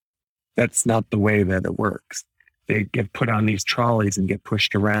shoes. That's not the way that it works. They get put on these trolleys and get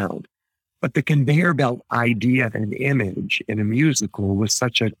pushed around. But the conveyor belt idea and image in a musical was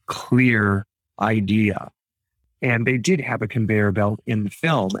such a clear idea. And they did have a conveyor belt in the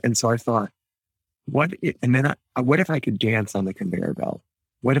film. And so I thought, what if I could dance on the conveyor belt?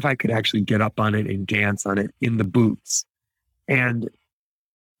 What if I could actually get up on it and dance on it in the boots? And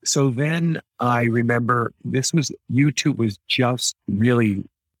so then I remember YouTube was just really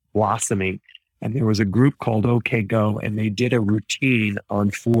blossoming. And there was a group called OK Go, and they did a routine on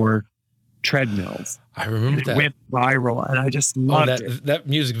 4 treadmills. I remember that. It went viral, and I just loved it. That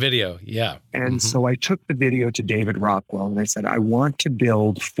music video, yeah. And so I took the video to David Rockwell, and I said, I want to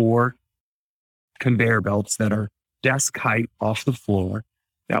build 4 conveyor belts that are desk height off the floor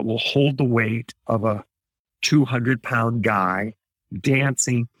that will hold the weight of a 200-pound guy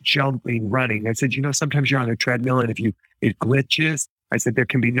dancing, jumping, running. I said, sometimes you're on a treadmill, and if it glitches, I said, there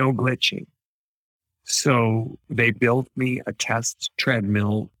can be no glitching. So they built me a test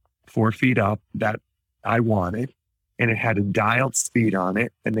treadmill 4 feet up that I wanted, and it had a dialed speed on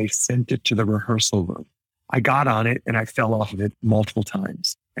it, and they sent it to the rehearsal room. I got on it and I fell off of it multiple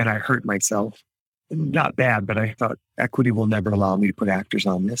times, and I hurt myself. Not bad, but I thought Equity will never allow me to put actors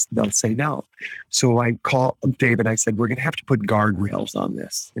on this. They'll say no. So I called David. I said, we're going to have to put guardrails on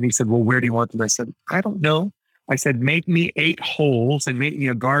this. And he said, well, where do you want them? I said, I don't know. I said, make me 8 holes and make me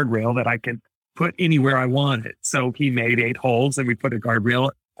a guardrail that I can put anywhere I want it. So he made 8 holes, and we put a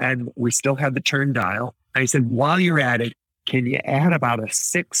guardrail, and we still had the turn dial. I said, while you're at it, can you add about a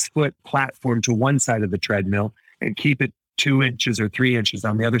 6-foot platform to one side of the treadmill and keep it 2 inches or 3 inches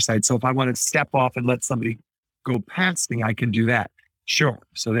on the other side? So if I want to step off and let somebody go past me, I can do that. Sure.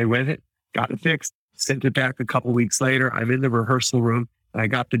 So they went it, got it fixed, Sent it back a couple weeks later. I'm in the rehearsal room and I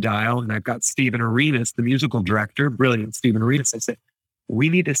got the dial and I've got Stephen Arenas, the musical director, brilliant Stephen Arenas. I said, we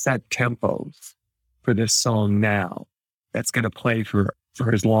need to set tempos for this song now. That's going to play for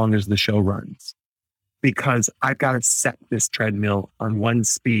as long as the show runs, because I've got to set this treadmill on one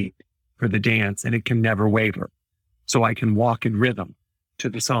speed for the dance and it can never waver. So I can walk in rhythm to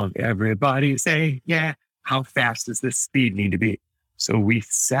the song. Everybody say, yeah, how fast does this speed need to be? So we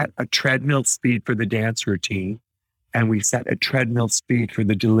set a treadmill speed for the dance routine and we set a treadmill speed for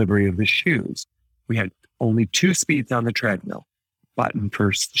the delivery of the shoes. We had only 2 speeds on the treadmill, button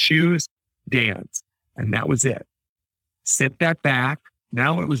first, shoes, dance. And that was it. Sit that back.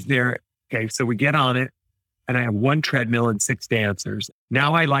 Now it was there. Okay, so we get on it and I have 1 treadmill and 6 dancers.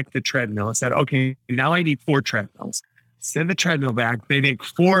 Now I like the treadmill. I said, okay, now I need 4 treadmills. Send the treadmill back. They make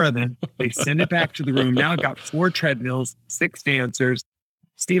 4 of them. They send it back to the room. Now I've got 4 treadmills, 6 dancers,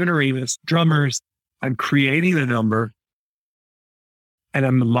 Stephen Arenas, drummers. I'm creating a number and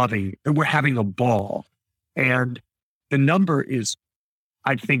I'm loving it. We're having a ball. And the number is,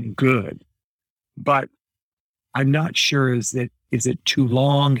 I think, good, but I'm not sure, is it too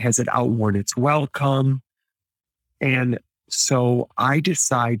long? Has it outworn its welcome? And so I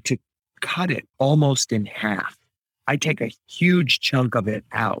decide to cut it almost in half. I take a huge chunk of it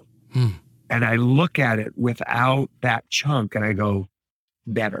out and I look at it without that chunk and I go,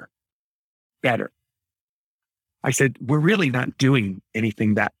 better. I said, we're really not doing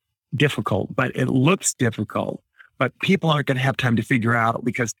anything that difficult, but it looks difficult, but people aren't going to have time to figure out,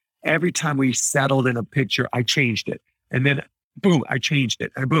 because every time we settled in a picture, I changed it. And then boom, I changed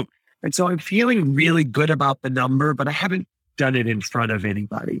it and boom. And so I'm feeling really good about the number, but I haven't done it in front of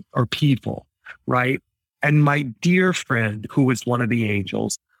anybody or people, right? And my dear friend, who was one of the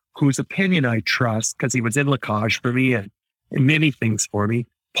angels, whose opinion I trust because he was in La Cage for me and many things for me,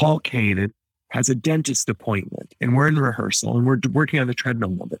 Paul Kanan, has a dentist appointment and we're in rehearsal and we're working on the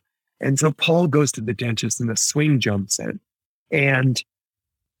treadmill number. And so Paul goes to the dentist and the swing jumps in and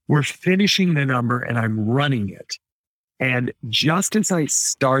we're finishing the number and I'm running it. And just as I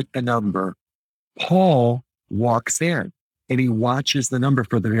start the number, Paul walks in and he watches the number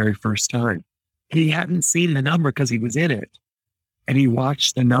for the very first time. He hadn't seen the number because he was in it. And he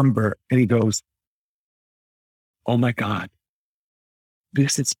watched the number and he goes, oh my God,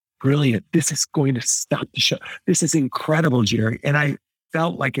 this is brilliant. This is going to stop the show. This is incredible, Jerry. And I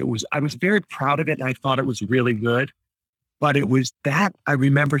felt like I was very proud of it. And I thought it was really good. But it was that, I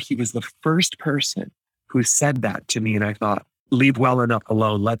remember he was the first person who said that to me. And I thought, leave well enough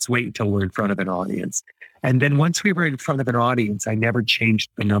alone. Let's wait until we're in front of an audience. And then once we were in front of an audience, I never changed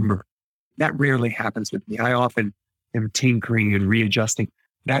the number. That rarely happens with me. I often am tinkering and readjusting.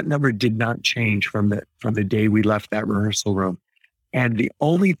 That number did not change from the day we left that rehearsal room. And the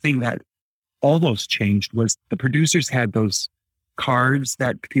only thing that almost changed was the producers had those cards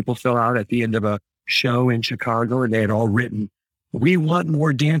that people fill out at the end of a show in Chicago, and they had all written, we want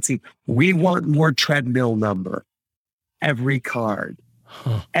more dancing. We want more treadmill number. Every card.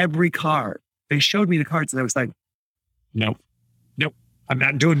 Every card. They showed me the cards and I was like, nope, I'm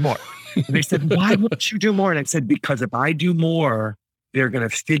not doing more. And they said, why won't you do more? And I said, because if I do more, they're going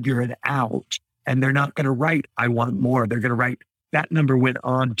to figure it out and they're not going to write, I want more. They're going to write, that number went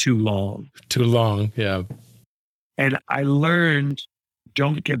on too long. Too long, yeah. And I learned,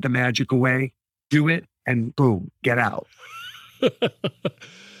 don't give the magic away. Do it and boom, get out.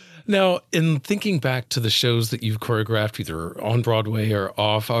 Now, in thinking back to the shows that you've choreographed, either on Broadway or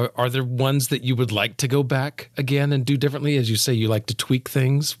off, are there ones that you would like to go back again and do differently? As you say, you like to tweak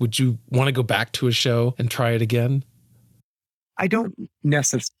things. Would you want to go back to a show and try it again? I don't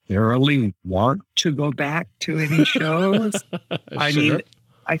necessarily want to go back to any shows. I mean,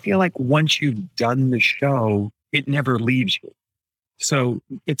 I feel like once you've done the show, it never leaves you. So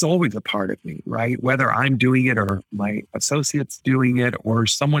it's always a part of me, right? Whether I'm doing it or my associate's doing it or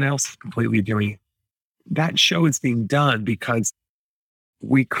someone else completely doing it, that show is being done because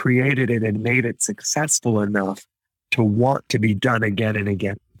we created it and made it successful enough to want to be done again and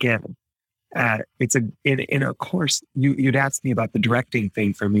again. Of course, you'd ask me about the directing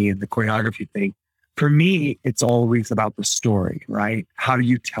thing for me and the choreography thing. For me, it's always about the story, right? How do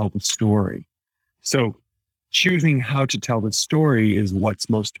you tell the story? So choosing how to tell the story is what's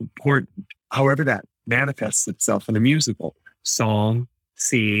most important. However that manifests itself in a musical, song,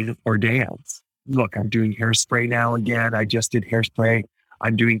 scene, or dance. Look, I'm doing Hairspray now again. I just did Hairspray.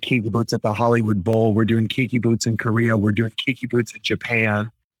 I'm doing Kinky Boots at the Hollywood Bowl. We're doing Kinky Boots in Korea. We're doing Kinky Boots in Japan.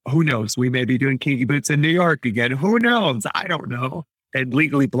 Who knows? We may be doing Kinky Boots in New York again. Who knows? I don't know. And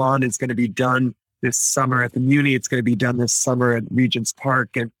Legally Blonde is going to be done this summer at the Muni. It's going to be done this summer at Regent's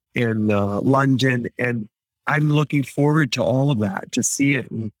Park. And London. And I'm looking forward to all of that, to see it.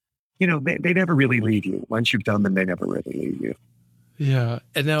 And, they never really leave you. Once you've done them, they never really leave you. Yeah.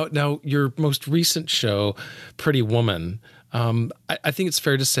 And now your most recent show, Pretty Woman, I think it's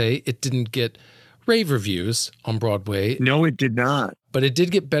fair to say it didn't get rave reviews on Broadway. No, it did not. But it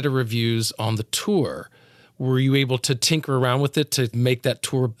did get better reviews on the tour. Were you able to tinker around with it to make that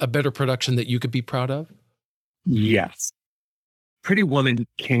tour a better production that you could be proud of? Yes. Pretty Woman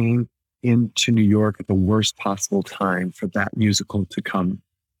came into New York at the worst possible time for that musical to come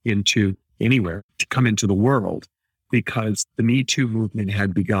into anywhere, to come into the world, because the Me Too movement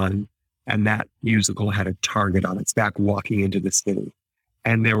had begun and that musical had a target on its back walking into the city.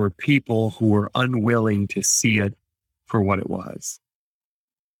 And there were people who were unwilling to see it for what it was.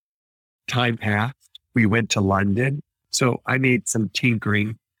 Time passed. We went to London. So I made some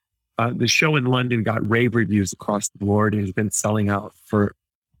tinkering. The show in London got rave reviews across the board. It has been selling out for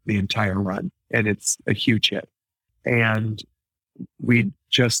the entire run, and it's a huge hit. And we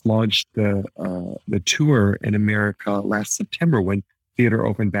just launched the tour in America last September when theater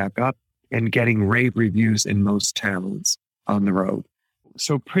opened back up, and getting rave reviews in most towns on the road.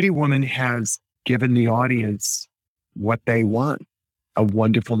 So Pretty Woman has given the audience what they want, a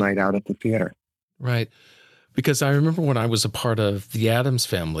wonderful night out at the theater. Right. Because I remember when I was a part of the Addams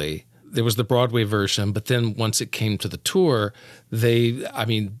Family, there was the Broadway version, but then once it came to the tour, they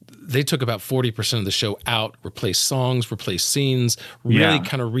took about 40% of the show out, replaced songs, replaced scenes, really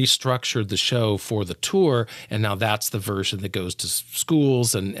kind of restructured the show for the tour. And now that's the version that goes to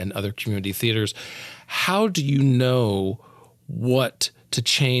schools and other community theaters. How do you know what to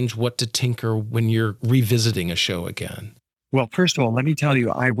change, what to tinker when you're revisiting a show again? Well, first of all, let me tell you,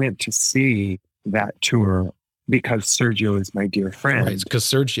 I went to see that tour because Sergio is my dear friend. Right, because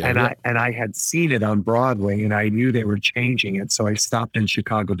Sergio. And I had seen it on Broadway, and I knew they were changing it. So I stopped in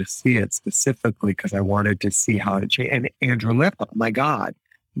Chicago to see it specifically because I wanted to see how it changed. And Andrew Lippa, my God,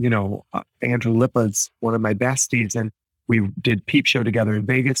 Andrew Lippa's one of my besties. And we did Peep Show together in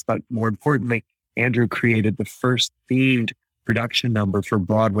Vegas. But more importantly, Andrew created the first themed production number for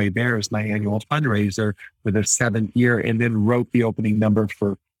Broadway Bears, my annual fundraiser, for the 7th year, and then wrote the opening number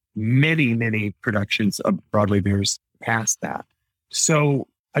for many, many productions of Broadway Bears past that. So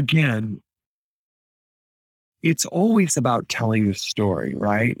again, it's always about telling the story,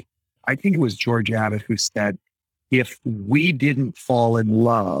 right? I think it was George Abbott who said, if we didn't fall in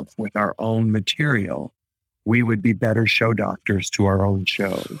love with our own material, we would be better show doctors to our own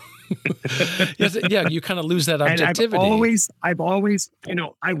show. Yes, yeah, you kind of lose that objectivity. And I've always,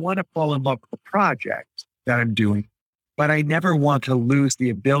 I want to fall in love with the project that I'm doing, but I never want to lose the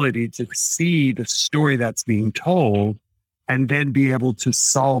ability to see the story that's being told and then be able to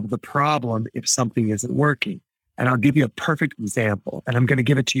solve the problem if something isn't working. And I'll give you a perfect example, and I'm going to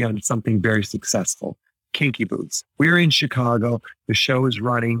give it to you on something very successful. Kinky Boots. We're in Chicago. The show is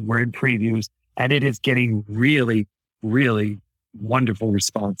running. We're in previews, and it is getting really, really wonderful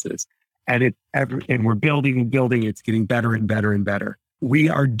responses. And we're building and building. It's getting better and better and better. We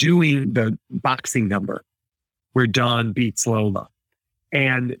are doing the boxing number where Dawn beats Lola.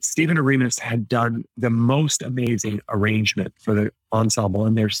 And Stephen Arenas had done the most amazing arrangement for the ensemble,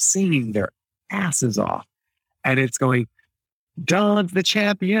 and they're singing their asses off. And it's going, Dawn's the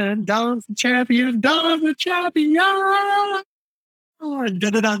champion, Dawn's the champion, Dawn's the champion. Oh,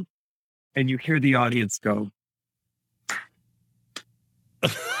 da-da-da. And you hear the audience go.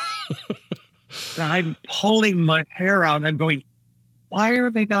 I'm pulling my hair out. I'm going, why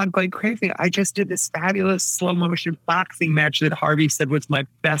are they not going crazy? I just did this fabulous slow motion boxing match that Harvey said was my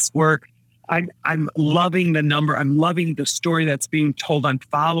best work. I'm loving the number. I'm loving the story that's being told. I'm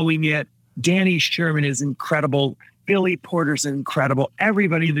following it. Danny Sherman is incredible. Billy Porter's incredible.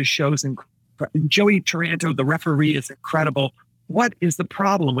 Everybody in the show's incredible. Joey Taranto, the referee, is incredible. What is the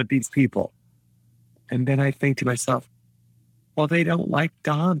problem with these people? And then I think to myself, well, they don't like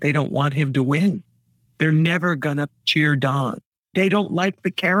Don. They don't want him to win. They're never going to cheer Don. They don't like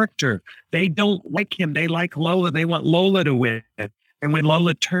the character. They don't like him. They like Lola. They want Lola to win. And when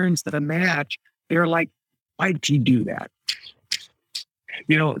Lola turns to the match, they're like, why did you do that?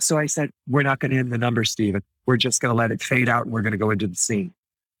 So I said, we're not going to end the number, Stephen. We're just going to let it fade out and we're going to go into the scene.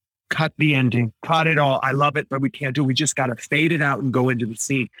 Cut the ending, cut it all. I love it, but we can't do it. We just got to fade it out and go into the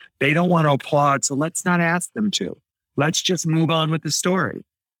scene. They don't want to applaud, so let's not ask them to. Let's just move on with the story.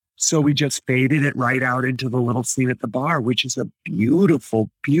 So we just faded it right out into the little scene at the bar, which is a beautiful,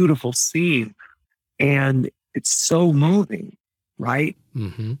 beautiful scene. And it's so moving, right?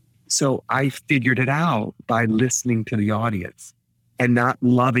 Mm-hmm. So I figured it out by listening to the audience and not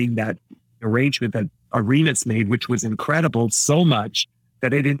loving that arrangement that Arenas made, which was incredible, so much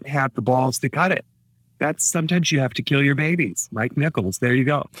that I didn't have the balls to cut it. That's sometimes you have to kill your babies. Mike Nichols, there you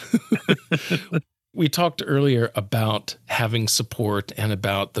go. We talked earlier about having support and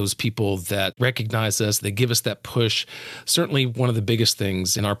about those people that recognize us, they give us that push. Certainly one of the biggest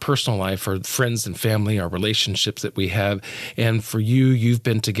things in our personal life are friends and family, our relationships that we have. And for you, you've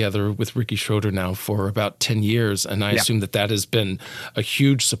been together with Ricky Schroder now for about 10 years. And I assume that has been a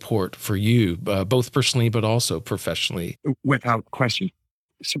huge support for you, both personally, but also professionally. Without question.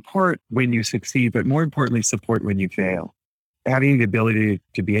 Support when you succeed, but more importantly, support when you fail. Having the ability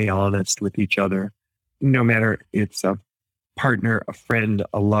to be honest with each other, no matter it's a partner, a friend,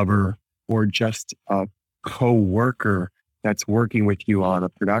 a lover, or just a co-worker that's working with you on a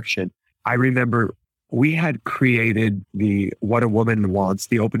production. I remember we had created the What a Woman Wants,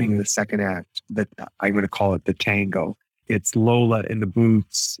 the opening of the second act, that I'm going to call it the tango. It's Lola in the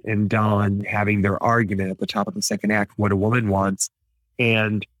boots and Don having their argument at the top of the second act, What a Woman Wants.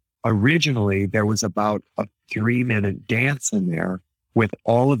 And originally there was about a 3-minute dance in there with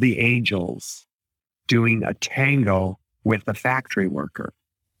all of the angels doing a tango with the factory worker.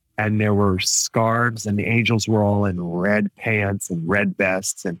 And there were scarves and the angels were all in red pants and red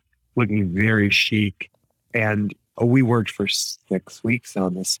vests and looking very chic. And we worked for 6 weeks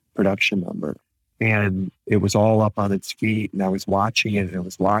on this production number. And it was all up on its feet. And I was watching it and I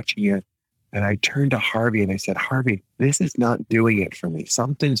was watching it. And I turned to Harvey and I said, Harvey, this is not doing it for me.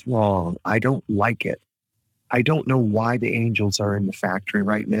 Something's wrong. I don't like it. I don't know why the angels are in the factory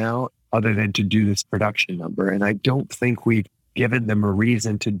right now, other than to do this production number. And I don't think we've given them a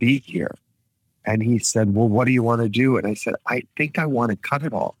reason to be here. And he said, well, what do you want to do? And I said, I think I want to cut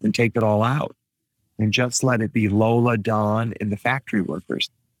it all and take it all out and just let it be Lola, Don, and the factory workers.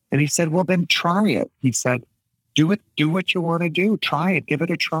 And he said, well, then try it. He said, do it, do what you want to do. Try it, give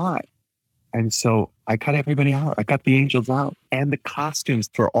it a try. And so I cut everybody out. I cut the angels out and the costumes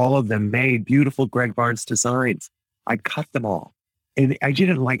for all of them made beautiful Greg Barnes designs. I cut them all. And I did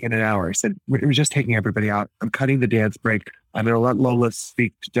it like in an hour. I said, we're just taking everybody out. I'm cutting the dance break. I'm going to let Lola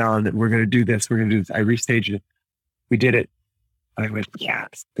speak to Don and we're going to do this. We're going to do this. I restaged it. We did it. I went,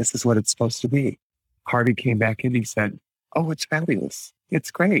 yes, this is what it's supposed to be. Harvey came back in. He said, oh, it's fabulous.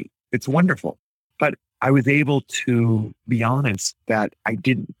 It's great. It's wonderful. But I was able to be honest that I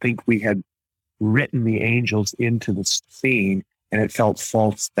didn't think we had written the angels into the scene and it felt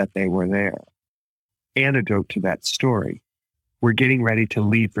false that they were there. Antidote to that story. We're getting ready to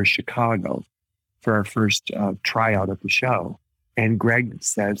leave for Chicago for our first tryout of the show. And Greg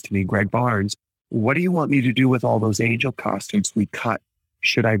says to me, Greg Barnes, what do you want me to do with all those angel costumes we cut?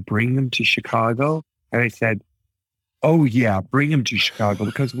 Should I bring them to Chicago? And I said, oh yeah, bring them to Chicago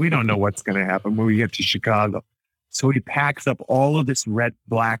because we don't know what's going to happen when we get to Chicago. So he packs up all of this red,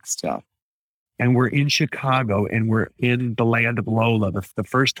 black stuff. And we're in Chicago and we're in the land of Lola. The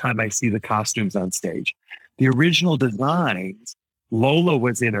first time I see the costumes on stage. The original designs, Lola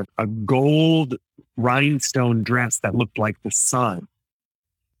was in a gold rhinestone dress that looked like the sun.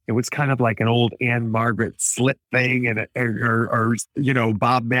 It was kind of like an old Anne Margaret slit thing and or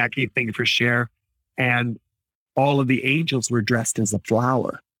Bob Mackie thing for Cher. And all of the angels were dressed as a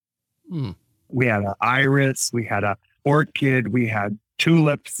flower. We had an iris, we had an orchid, we had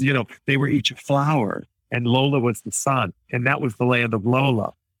tulips, they were each a flower. And Lola was the sun. And that was the land of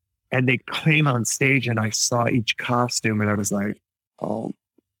Lola. And they came on stage and I saw each costume and I was like, oh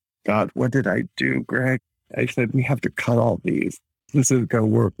God, what did I do, Greg? I said, we have to cut all these. This isn't going to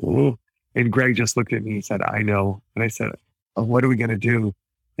work. Ooh. And Greg just looked at me and said, I know. And I said, oh, what are we going to do?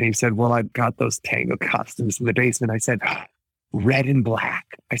 And he said, well, I've got those tango costumes in the basement. I said, red and black.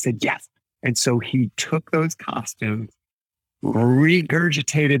 I said, yes. And so he took those costumes,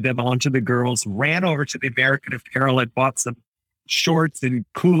 regurgitated them onto the girls, ran over to the American Apparel and bought some shorts and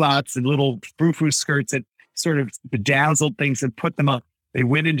culottes and little frou-frou skirts and sort of bedazzled things and put them up. They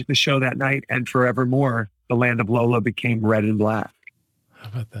went into the show that night and forevermore, the land of Lola became red and black. How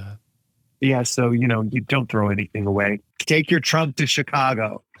about that? Yeah. So, you don't throw anything away. Take your trunk to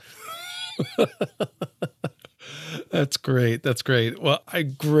Chicago. That's great. That's great. Well, I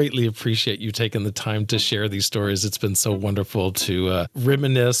greatly appreciate you taking the time to share these stories. It's been so wonderful to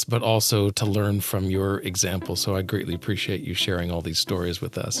reminisce, but also to learn from your example. So I greatly appreciate you sharing all these stories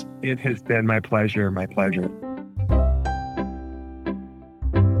with us. It has been my pleasure. My pleasure.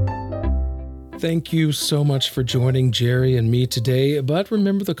 Thank you so much for joining Jerry and me today. But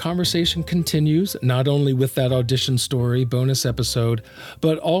remember, the conversation continues, not only with that audition story bonus episode,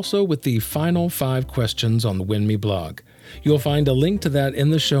 but also with the final 5 questions on the Win Me blog. You'll find a link to that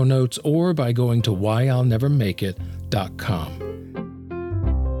in the show notes or by going to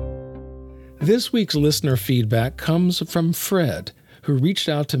whyillnevermakeit.com. This week's listener feedback comes from Fred, who reached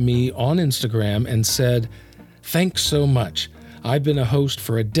out to me on Instagram and said, "Thanks so much. I've been a host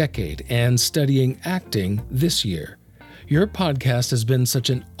for a decade and studying acting this year. Your podcast has been such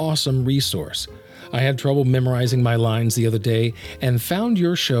an awesome resource. I had trouble memorizing my lines the other day and found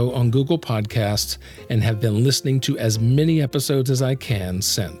your show on Google Podcasts and have been listening to as many episodes as I can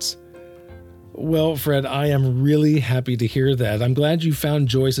since." Well, Fred, I am really happy to hear that. I'm glad you found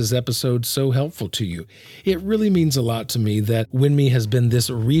Joyce's episode so helpful to you. It really means a lot to me that WINMI has been this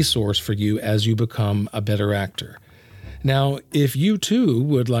resource for you as you become a better actor. Now, if you too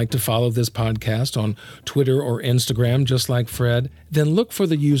would like to follow this podcast on Twitter or Instagram just like Fred, then look for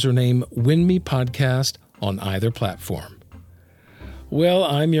the username WINMI Podcast on either platform. Well,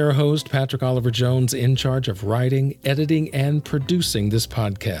 I'm your host, Patrick Oliver Jones, in charge of writing, editing, and producing this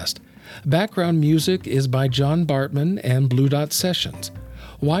podcast. Background music is by John Bartman and Blue Dot Sessions.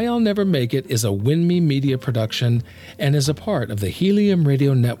 Why I'll Never Make It is a WINMI media production and is a part of the Helium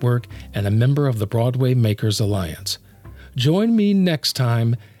Radio Network and a member of the Broadway Makers Alliance. Join me next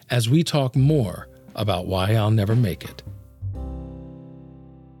time as we talk more about Why I'll Never Make It.